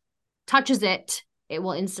bug touches it, it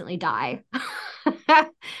will instantly die. But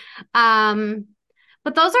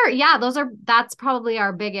that's probably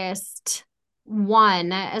our biggest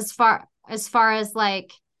one as far as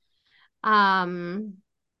like, I'm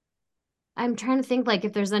trying to think like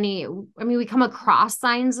if there's any, I mean, we come across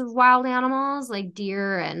signs of wild animals like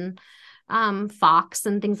deer and fox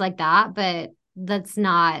and things like that, but that's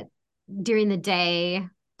not during the day.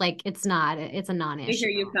 Like it's a They non-issue. hear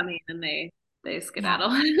you coming and they Yeah.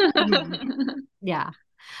 skedaddle. Yeah.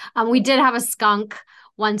 Yeah. We did have a skunk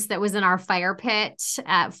once that was in our fire pit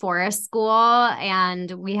at forest school, and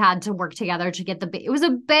we had to work together to get it was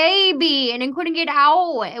a baby and it couldn't get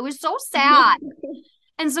out. It was so sad.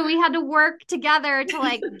 And so we had to work together to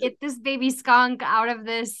like get this baby skunk out of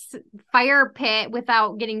this fire pit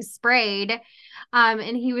without getting sprayed.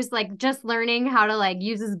 And he was like just learning how to like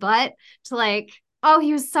use his butt to like, oh,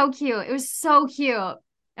 he was so cute. It was so cute.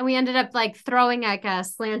 And we ended up like throwing like a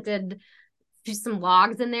slanted, just some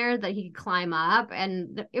logs in there that he could climb up.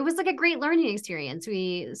 And it was like a great learning experience.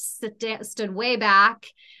 We stood way back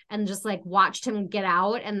and just like watched him get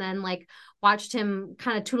out, and then like watched him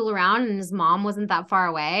kind of tootle around, and his mom wasn't that far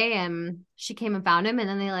away, and she came and found him, and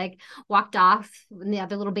then they like walked off, and the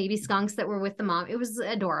other little baby skunks that were with the mom. It was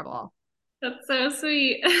adorable. That's so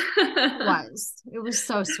sweet. It was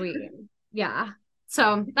so sweet. Yeah.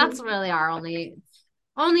 So that's really our only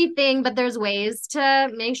thing, but there's ways to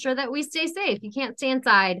make sure that we stay safe. You can't stay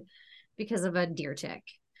inside because of a deer tick.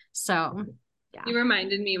 So yeah. You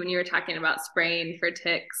reminded me when you were talking about spraying for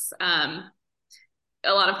ticks.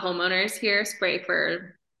 A lot of homeowners here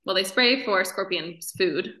they spray for scorpions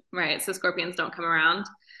food, right? So scorpions don't come around,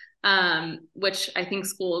 which I think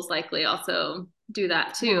schools likely also do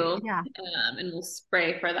that too. Yeah. And we'll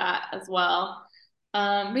spray for that as well.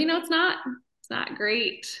 But it's not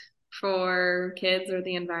great for kids or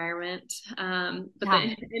the environment. But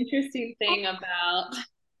the interesting thing about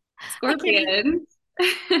scorpions,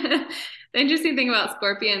 the interesting thing about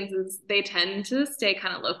scorpions is they tend to stay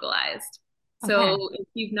kind of localized. So if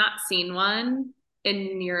you've not seen one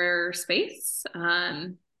in your space,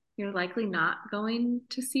 you're likely not going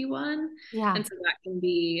to see one. Yeah. And so that can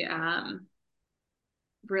be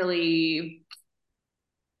really,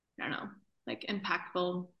 I don't know, like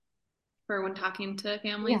impactful for when talking to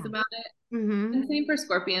families about it. Mm-hmm. And same for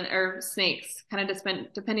scorpion or snakes, kind of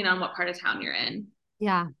depending on what part of town you're in.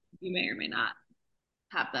 Yeah. You may or may not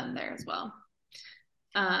have them there as well.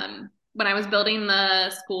 When I was building the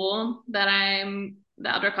school the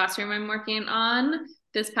outdoor classroom I'm working on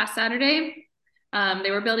this past Saturday,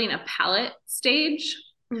 they were building a pallet stage.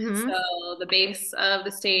 Mm-hmm. So the base of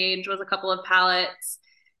the stage was a couple of pallets,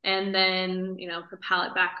 and then, the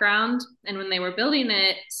pallet background. And when they were building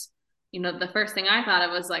it, the first thing I thought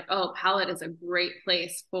of was like, oh, pallet is a great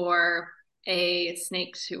place for a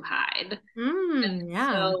snake to hide.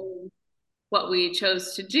 Yeah. So what we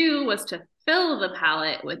chose to do was to fill the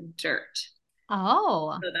pallet with dirt.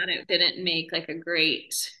 Oh. So that it didn't make like a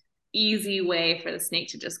great, easy way for the snake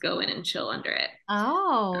to just go in and chill under it.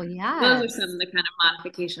 Oh, yeah. Those are some of the kind of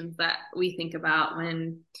modifications that we think about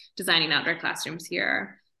when designing outdoor classrooms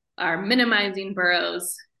here, are minimizing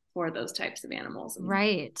burrows for those types of animals.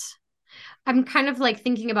 Right. I'm kind of like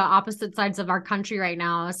thinking about opposite sides of our country right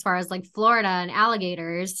now, as far as like Florida and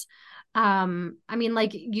alligators. I mean,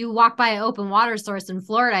 like you walk by an open water source in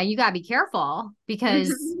Florida, and you gotta be careful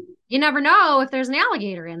because you never know if there's an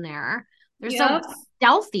alligator in there. They're so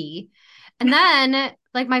stealthy. And then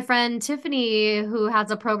like my friend Tiffany, who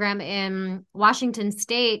has a program in Washington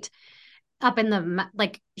State, up in the,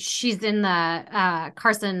 like she's in the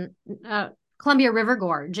Columbia River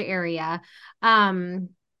Gorge area.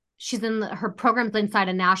 She's in her program's inside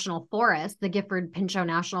a national forest, the Gifford Pinchot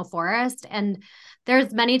National Forest. And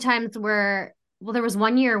there's many times where, there was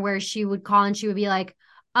one year where she would call and she would be like,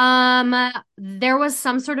 there was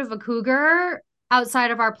some sort of a cougar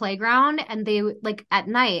outside of our playground, and they like at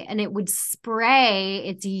night, and it would spray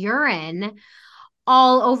its urine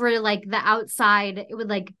all over like the outside. It would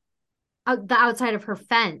like the outside of her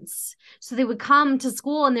fence. So they would come to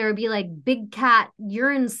school and there would be like big cat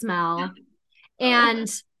urine smell. And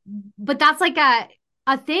but that's like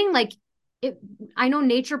a thing. Like I know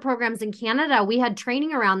nature programs in Canada, we had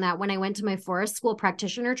training around that when I went to my forest school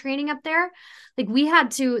practitioner training up there. Like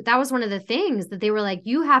that was one of the things that they were like,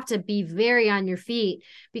 you have to be very on your feet,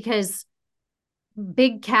 because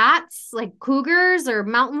big cats like cougars or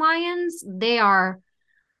mountain lions, they are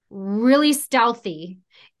really stealthy,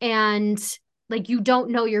 and like you don't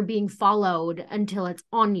know you're being followed until it's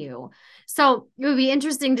on you. So it would be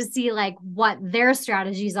interesting to see like what their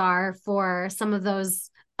strategies are for some of those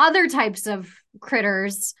other types of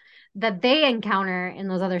critters that they encounter in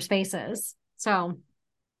those other spaces. So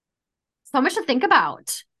much to think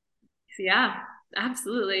about. Yeah,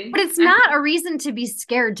 absolutely. But it's not a reason to be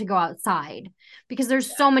scared to go outside, because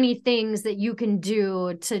there's so many things that you can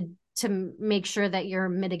do to make sure that you're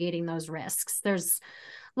mitigating those risks. There's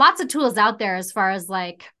lots of tools out there as far as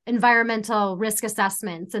like environmental risk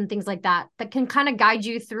assessments and things like that can kind of guide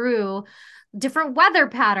you through different weather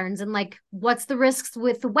patterns, and like what's the risks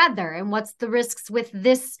with the weather and what's the risks with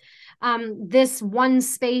this this one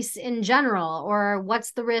space in general, or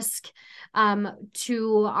what's the risk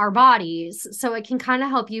to our bodies. So it can kind of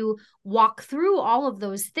help you walk through all of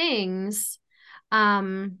those things.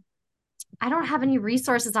 I don't have any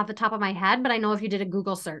resources off the top of my head, but I know if you did a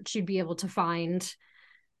Google search, you'd be able to find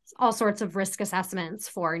all sorts of risk assessments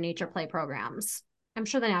for nature play programs. I'm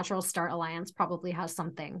sure the Natural Start Alliance probably has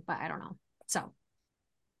something, but I don't know. So,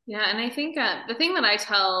 Yeah, and I think the thing that I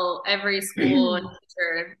tell every school and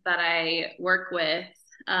teacher that I work with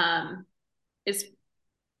is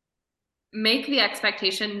make the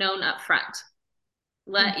expectation known up front.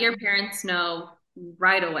 Let your parents know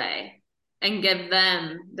right away and give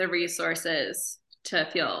them the resources to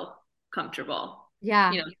feel comfortable.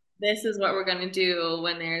 yeah, You know, this is what we're going to do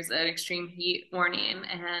when there's an extreme heat warning,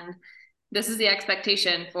 and this is the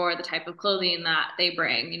expectation for the type of clothing that they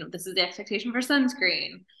bring. You know, this is the expectation for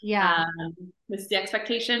sunscreen. yeah. Um, this is the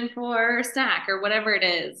expectation for snack or whatever it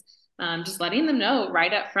is. Just letting them know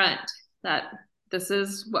right up front that this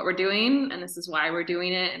is what we're doing and this is why we're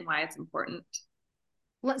doing it and why it's important.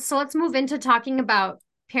 Let's move into talking about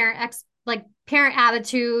parent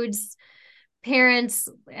attitudes, parents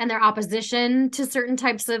and their opposition to certain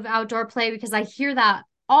types of outdoor play, because I hear that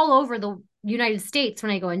all over the United States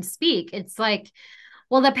when I go and speak. It's like,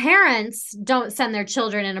 well, the parents don't send their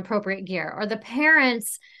children in appropriate gear, or the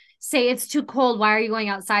parents say it's too cold. Why are you going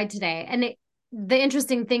outside today? The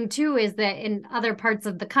interesting thing too is that in other parts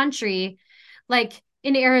of the country, like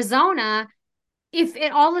in Arizona, if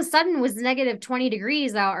it all of a sudden was negative 20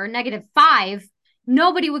 degrees out or negative 5,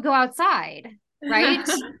 nobody would go outside, right?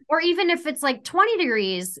 Or even if it's like 20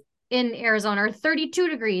 degrees in Arizona or 32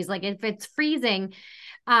 degrees, like if it's freezing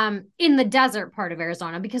in the desert part of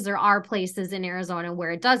Arizona, because there are places in Arizona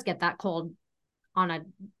where it does get that cold on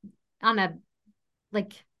a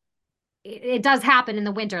like it does happen in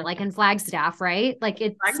the winter, like in Flagstaff, right? Like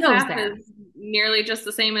it snows Flagstaff there. is nearly just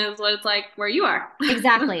the same as what it's like where you are.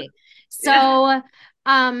 Exactly. Yeah.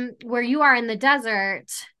 So, where you are in the desert,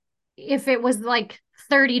 if it was like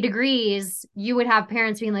 30 degrees, you would have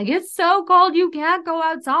parents being like, it's so cold, you can't go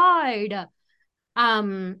outside.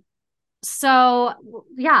 Um, so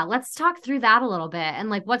yeah, let's talk through that a little bit. And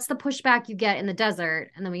like, what's the pushback you get in the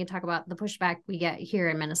desert? And then we can talk about the pushback we get here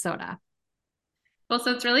in Minnesota. Well,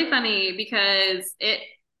 so it's really funny because it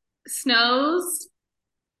snows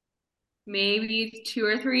maybe 2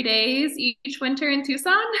 or 3 days each winter in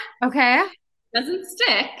Tucson. Okay. It doesn't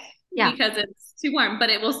stick Yeah. because it's too warm, but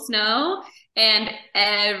it will snow and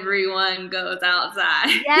everyone goes outside.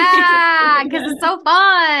 Yeah, because it's so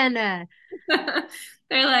fun.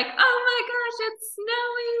 They're like, oh my gosh, it's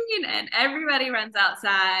snowing. And everybody runs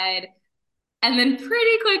outside and then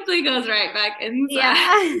pretty quickly goes right back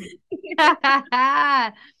inside.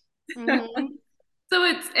 Yeah. hmm So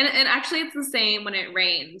and actually it's the same when it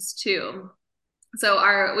rains too.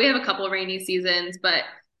 So we have a couple of rainy seasons, but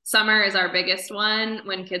summer is our biggest one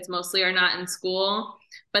when kids mostly are not in school.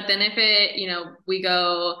 But then if we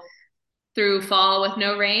go through fall with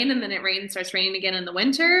no rain and then starts raining again in the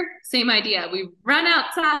winter, same idea. We run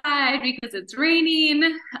outside because it's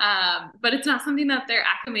raining, but it's not something that they're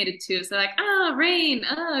acclimated to. So like, oh, rain,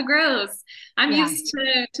 oh, gross. I'm Yeah. used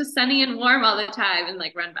to sunny and warm all the time and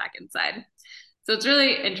like run back inside. So it's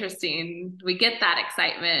really interesting. We get that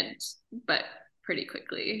excitement, but pretty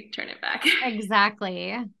quickly turn it back.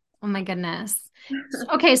 Exactly. Oh my goodness.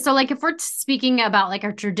 Okay, so like if we're speaking about like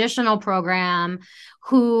a traditional program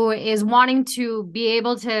who is wanting to be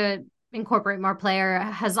able to incorporate more player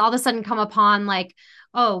has all of a sudden come upon like,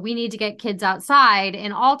 oh, we need to get kids outside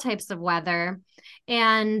in all types of weather.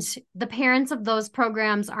 And the parents of those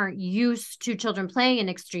programs aren't used to children playing in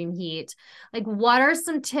extreme heat. Like, what are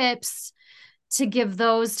some tips to give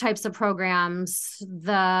those types of programs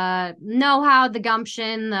the know-how, the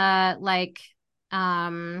gumption, the like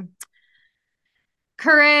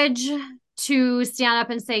courage to stand up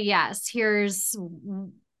and say, yes, here's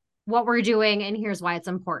what we're doing and here's why it's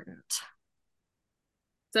important.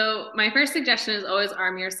 So my first suggestion is always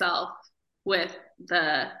arm yourself with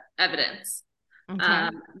the evidence. Okay.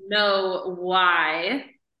 Um, know why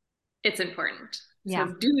it's important. So Yeah.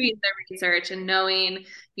 doing the research and knowing,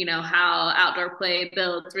 how outdoor play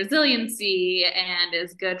builds resiliency and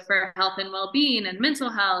is good for health and well-being and mental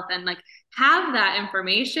health, and like have that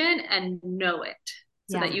information and know it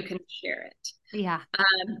so Yeah. that you can share it. Yeah.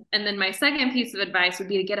 And then my second piece of advice would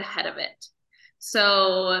be to get ahead of it.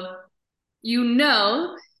 So you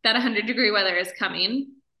know that 100-degree weather is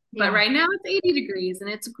coming, but Yeah. right now it's 80 degrees and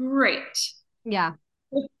it's great. Yeah.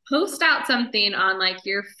 Post out something on like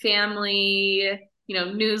your family,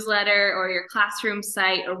 newsletter or your classroom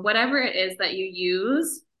site or whatever it is that you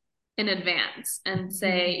use in advance and Mhm.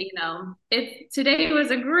 say, if today was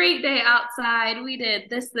a great day outside, we did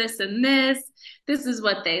this, this, and this. This is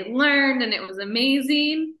what they learned, and it was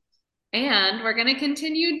amazing. And we're going to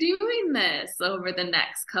continue doing this over the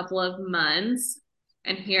next couple of months.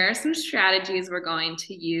 And here are some strategies we're going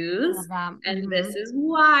to I use. love that. And this is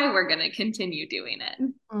why we're going to continue doing it.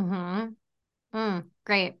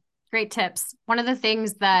 Great. Great tips. One of the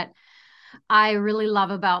things that I really love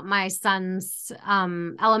about my son's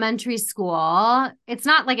elementary school, it's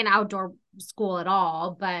not like an outdoor school at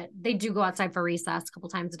all, but they do go outside for recess a couple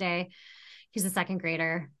times a day. He's a second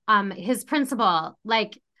grader. His principal,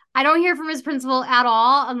 like, I don't hear from his principal at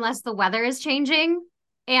all unless the weather is changing.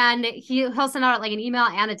 And he'll send out like an email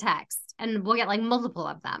and a text, and we'll get like multiple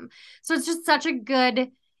of them. So it's just such a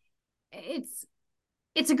good, it's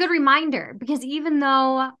it's a good reminder, because even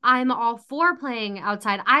though I'm all for playing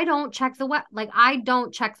outside, I don't check I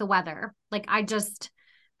don't check the weather.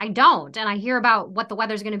 I don't. And I hear about what the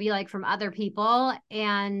weather's going to be like from other people,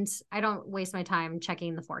 and I don't waste my time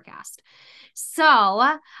checking the forecast.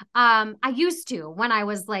 So, I used to when I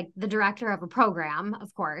was like the director of a program,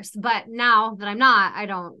 of course, but now that I'm not, I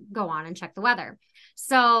don't go on and check the weather.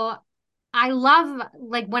 So I love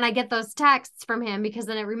like when I get those texts from him, because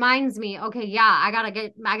then it reminds me, okay, yeah, I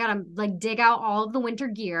gotta like dig out all of the winter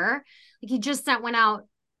gear. Like he just sent one out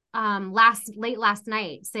late last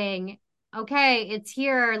night saying, okay, it's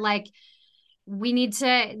here. Like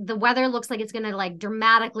the weather looks like it's gonna like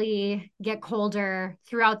dramatically get colder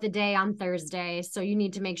throughout the day on Thursday. So you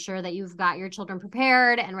need to make sure that you've got your children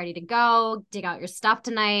prepared and ready to go, dig out your stuff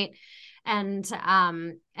tonight. And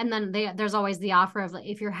then there's always the offer of like,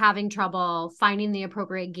 if you're having trouble finding the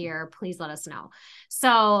appropriate gear, please let us know. So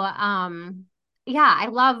yeah, I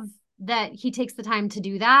love that he takes the time to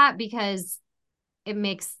do that, because it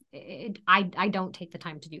makes it I don't take the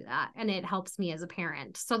time to do that, and it helps me as a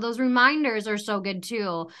parent. So those reminders are so good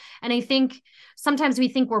too. And I think sometimes we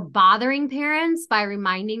think we're bothering parents by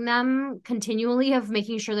reminding them continually of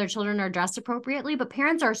making sure their children are dressed appropriately, but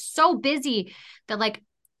parents are so busy that like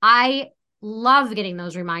I love getting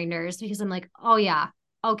those reminders, because I'm like, oh yeah,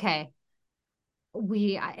 okay,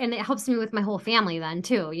 and it helps me with my whole family then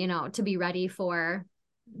too, to be ready for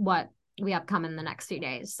what we have come in the next few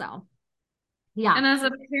days. So yeah. And as a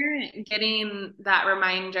parent, getting that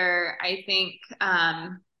reminder, I think,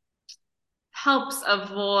 helps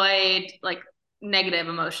avoid like negative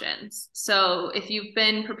emotions. So if you've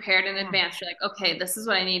been prepared in Yeah. advance, you're like, okay, this is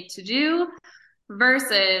what I need to do.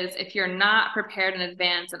 Versus if you're not prepared in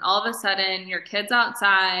advance and all of a sudden your kid's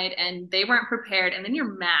outside and they weren't prepared, and then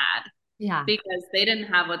you're mad Yeah. because they didn't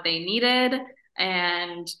have what they needed,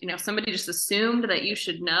 and somebody just assumed that you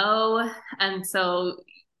should know, and so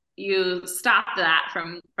you stop that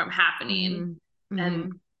from happening, Mm-hmm. and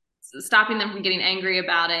Mm-hmm. stopping them from getting angry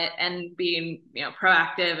about it and being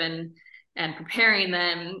proactive and preparing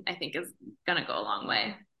them, I think is going to go a long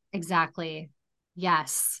way. Exactly.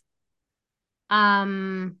 Yes.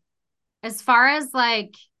 Um, as far as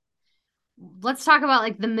like, let's talk about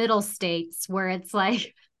like the middle states where it's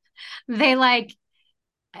like they like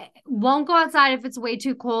won't go outside if it's way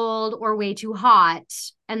too cold or way too hot.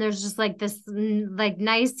 And there's just like this like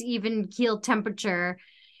nice even keeled temperature.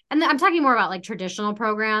 And I'm talking more about like traditional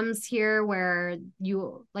programs here, where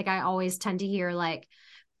I always tend to hear like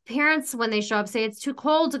parents when they show up say it's too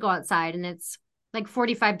cold to go outside, and it's like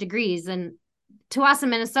 45 degrees. And to us in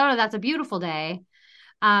Minnesota, that's a beautiful day.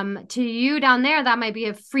 To you down there, that might be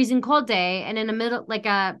a freezing cold day. And in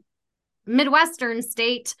a Midwestern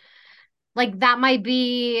state, like that might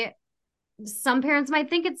be, some parents might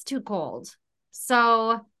think it's too cold.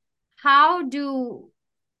 So how do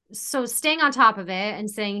staying on top of it and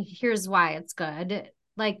saying, here's why it's good,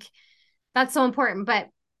 like that's so important. But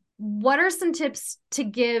what are some tips to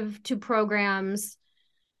give to programs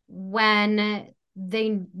when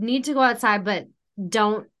they need to go outside but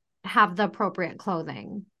don't have the appropriate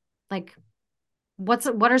clothing? Like what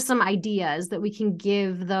are some ideas that we can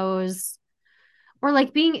give those, or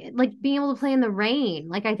being able to play in the rain?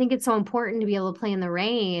 Like I think it's so important to be able to play in the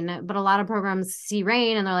rain, but a lot of programs see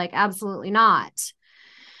rain and they're like, absolutely not.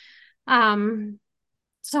 Um,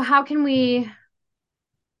 so how can we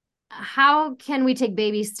take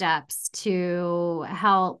baby steps to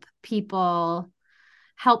help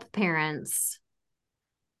parents?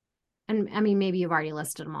 And I mean, maybe you've already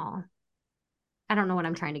listed them all. I don't know what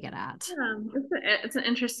I'm trying to get at. Yeah, it's an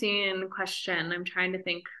interesting question. I'm trying to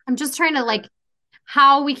think. I'm just trying to like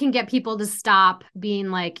how we can get people to stop being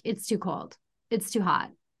like, it's too cold, it's too hot.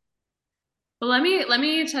 Well, let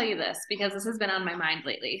me tell you this because this has been on my mind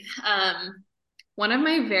lately. One of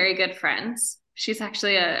my very good friends she's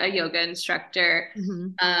actually a yoga instructor. Mm-hmm.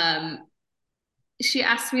 Um, she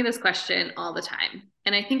asks me this question all the time,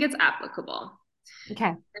 and I think it's applicable. Okay.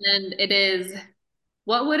 And it is,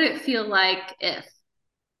 what would it feel like if,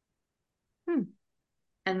 Hmm.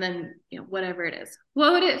 and then, whatever it is,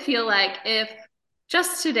 what would it feel like if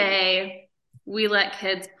just today we let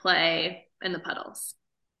kids play in the puddles?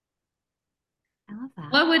 I love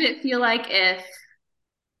that. What would it feel like if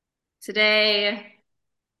today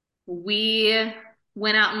we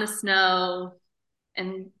went out in the snow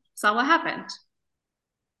and saw what happened?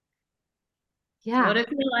 What Yeah, would it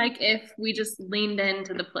feel like if we just leaned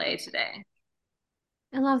into the play today?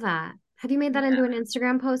 I love that. Have you made that into Yeah. an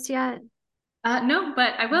Instagram post yet? No,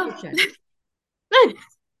 but I You will. should.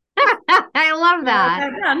 I love Write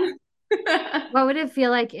that. that down. What would it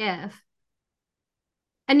feel like if?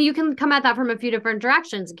 And you can come at that from a few different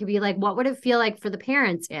directions. It could be like, what would it feel like for the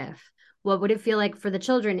parents if? What would it feel like for the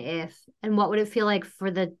children if? And what would it feel like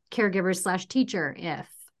for the caregiver slash teacher if?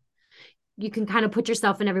 You can kind of put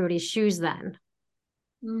yourself in everybody's shoes then.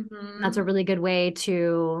 That's a Hmm. really good way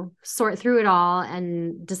to sort through it all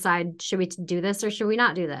and decide, should we do this or should we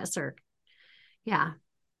not do this? Or, yeah,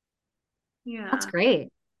 that's Yeah. great.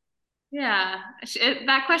 Yeah.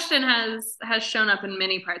 That question has shown up in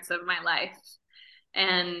many parts of my life,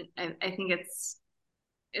 and I think it's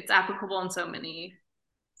applicable in so many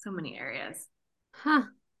areas. Huh.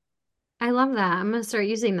 I love that. I'm going to start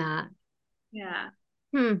using that. Yeah.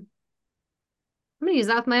 I'm going to use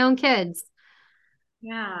that with my own kids.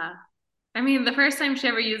 Yeah. I mean, the first time she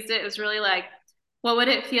ever used it was really like, what would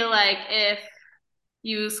it feel like if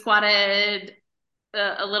you squatted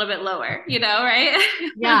a little bit lower, Yeah.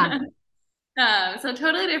 right? So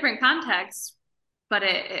totally different context, but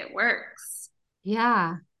it works.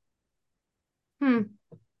 Yeah. Hmm.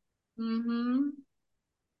 Hmm.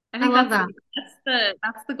 I I think love that's that.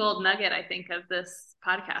 that's the gold nugget, I think, of this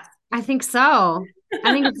podcast. I think so.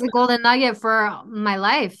 I think it's the golden nugget for my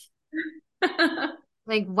life.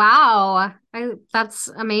 Like, wow. That's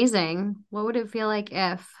amazing. What would it feel like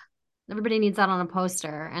if everybody needs that on a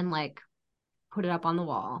poster and like put it up on the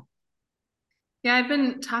wall? Yeah, I've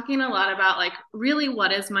been talking a lot about like really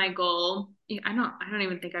what is my goal. I don't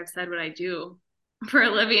even think I've said what I do for a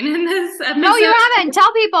living in this No, you episode. haven't.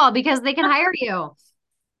 Tell people because they can hire you.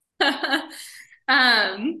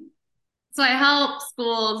 um, so I help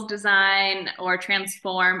schools design or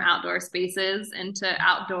transform outdoor spaces into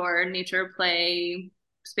outdoor nature play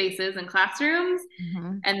spaces and classrooms,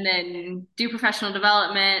 Mhm. and then do professional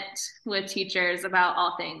development with teachers about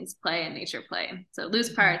all things play and nature play. So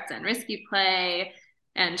loose Mhm. parts and risky play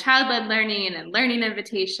and child-led learning and learning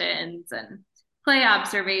invitations and play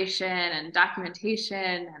observation and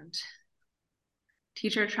documentation, and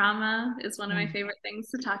teacher trauma is one of my Yeah. favorite things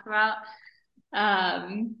to talk about.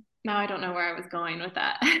 Now I don't know where I was going with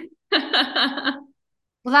that.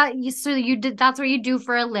 Well, so you did, that's what you do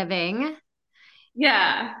for a living.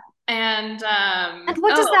 Yeah. And And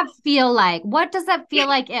what does that feel like? What does that feel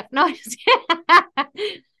like if no,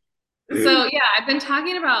 so yeah, I've been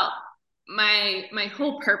talking about my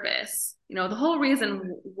whole purpose, the whole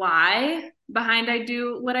reason why behind I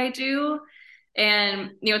do what I do.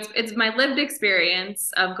 And it's my lived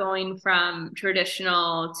experience of going from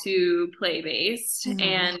traditional to play-based Mhm.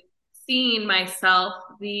 and seeing myself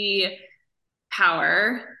the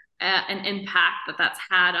power and impact that that's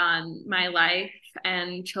had on my life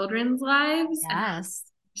and children's lives. And Yes.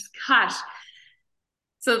 just, gosh,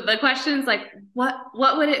 so the question is like, what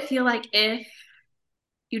would it feel like if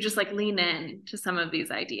you just like lean in to some of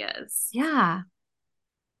these ideas? Yeah.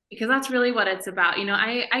 Because that's really what it's about.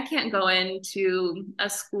 I can't go into a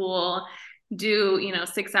school, do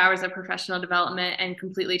 6 hours of professional development and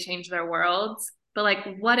completely change their worlds. But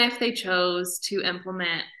like, what if they chose to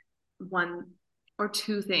implement one or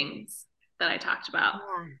two things that I talked about?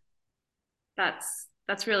 Yeah.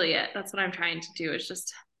 That's really it. That's what I'm trying to do, is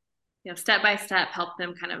just step by step help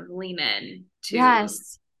them kind of lean in to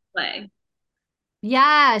Yes. play.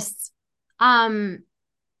 Yes. Um,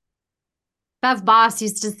 Bev Boss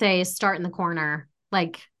used to say, start in the corner,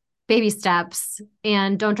 like baby steps,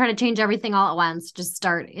 and don't try to change everything all at once. Just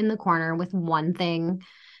start in the corner with one thing,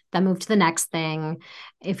 then move to the next thing.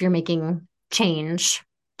 If you're making change,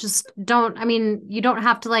 just don't, I mean, you don't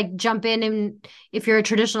have to like jump in and if you're a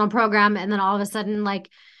traditional program and then all of a sudden, like,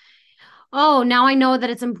 oh, now I know that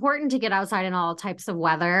it's important to get outside in all types of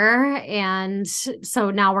weather. And so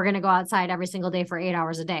now we're going to go outside every single day for 8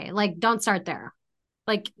 hours a day. Like, don't start there.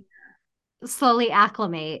 Like, slowly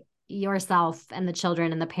acclimate yourself and the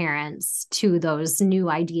children and the parents to those new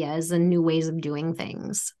ideas and new ways of doing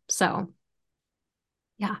things. So,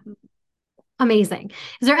 yeah, Amazing.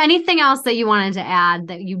 Is there anything else that you wanted to add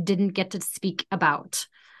that you didn't get to speak about?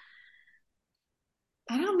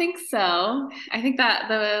 I don't think so. I think that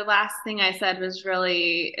the last thing I said was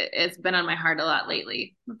really, it's been on my heart a lot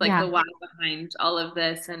lately, like Yeah. the why behind all of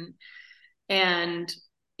this. And,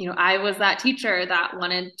 I was that teacher that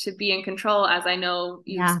wanted to be in control, as I know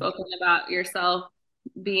you've Yeah. spoken about yourself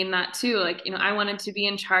being that too. Like, I wanted to be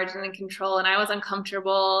in charge and in control, and I was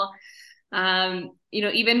uncomfortable.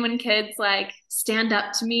 Even when kids like stand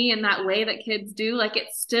up to me in that way that kids do, like it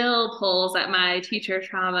still pulls at my teacher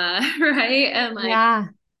trauma, right? And like Yeah.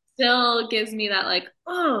 still gives me that like,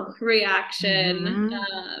 oh, reaction.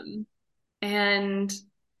 Hmm. And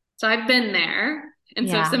so I've been there. And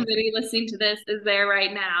so if Yeah. somebody listening to this is there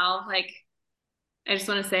right now, like I just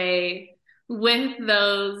want to say with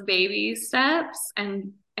those baby steps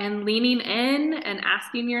and leaning in and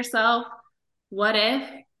asking yourself, what if,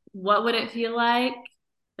 what would it feel like?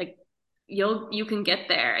 Like you can get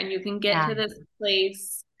there and you can get Yeah. to this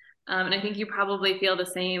place. And I think you probably feel the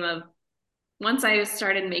same of once I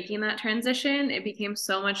started making that transition, it became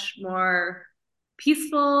so much more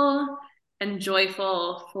peaceful and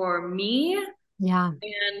joyful for me Yeah.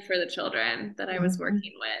 and for the children that I was Mhm.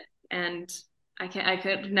 working with. And I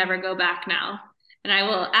could never go back now. And I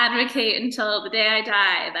will advocate until the day I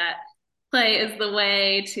die that play is the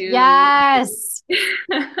way to. Yes,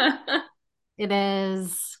 it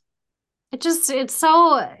is. It just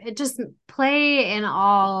play in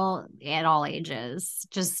all at all ages.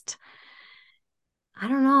 Just, I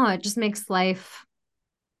don't know. It just makes life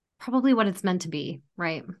probably what it's meant to be,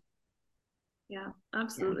 right? Yeah, Yeah.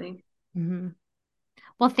 absolutely. Hmm.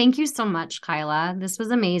 Well, thank you so much, Kyla. This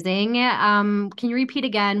was amazing. Can you repeat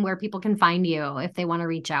again where people can find you if they want to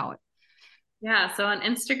reach out? Yeah, so on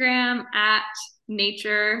Instagram at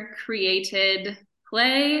Nature Created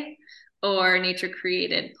Play or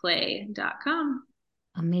naturecreatedplay.com.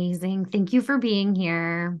 Amazing. Thank you for being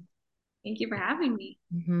here. Thank you for having me.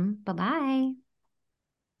 Bye-bye.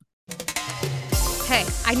 Hey,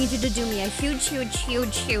 I need you to do me a huge, huge,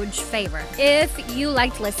 huge, huge favor. If you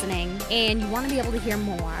liked listening and you want to be able to hear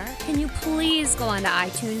more, can you please go onto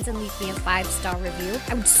iTunes and leave me a 5-star review?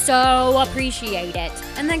 I would so appreciate it.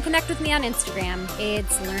 And then connect with me on Instagram.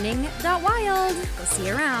 It's learning.wild. We'll see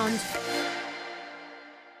you around.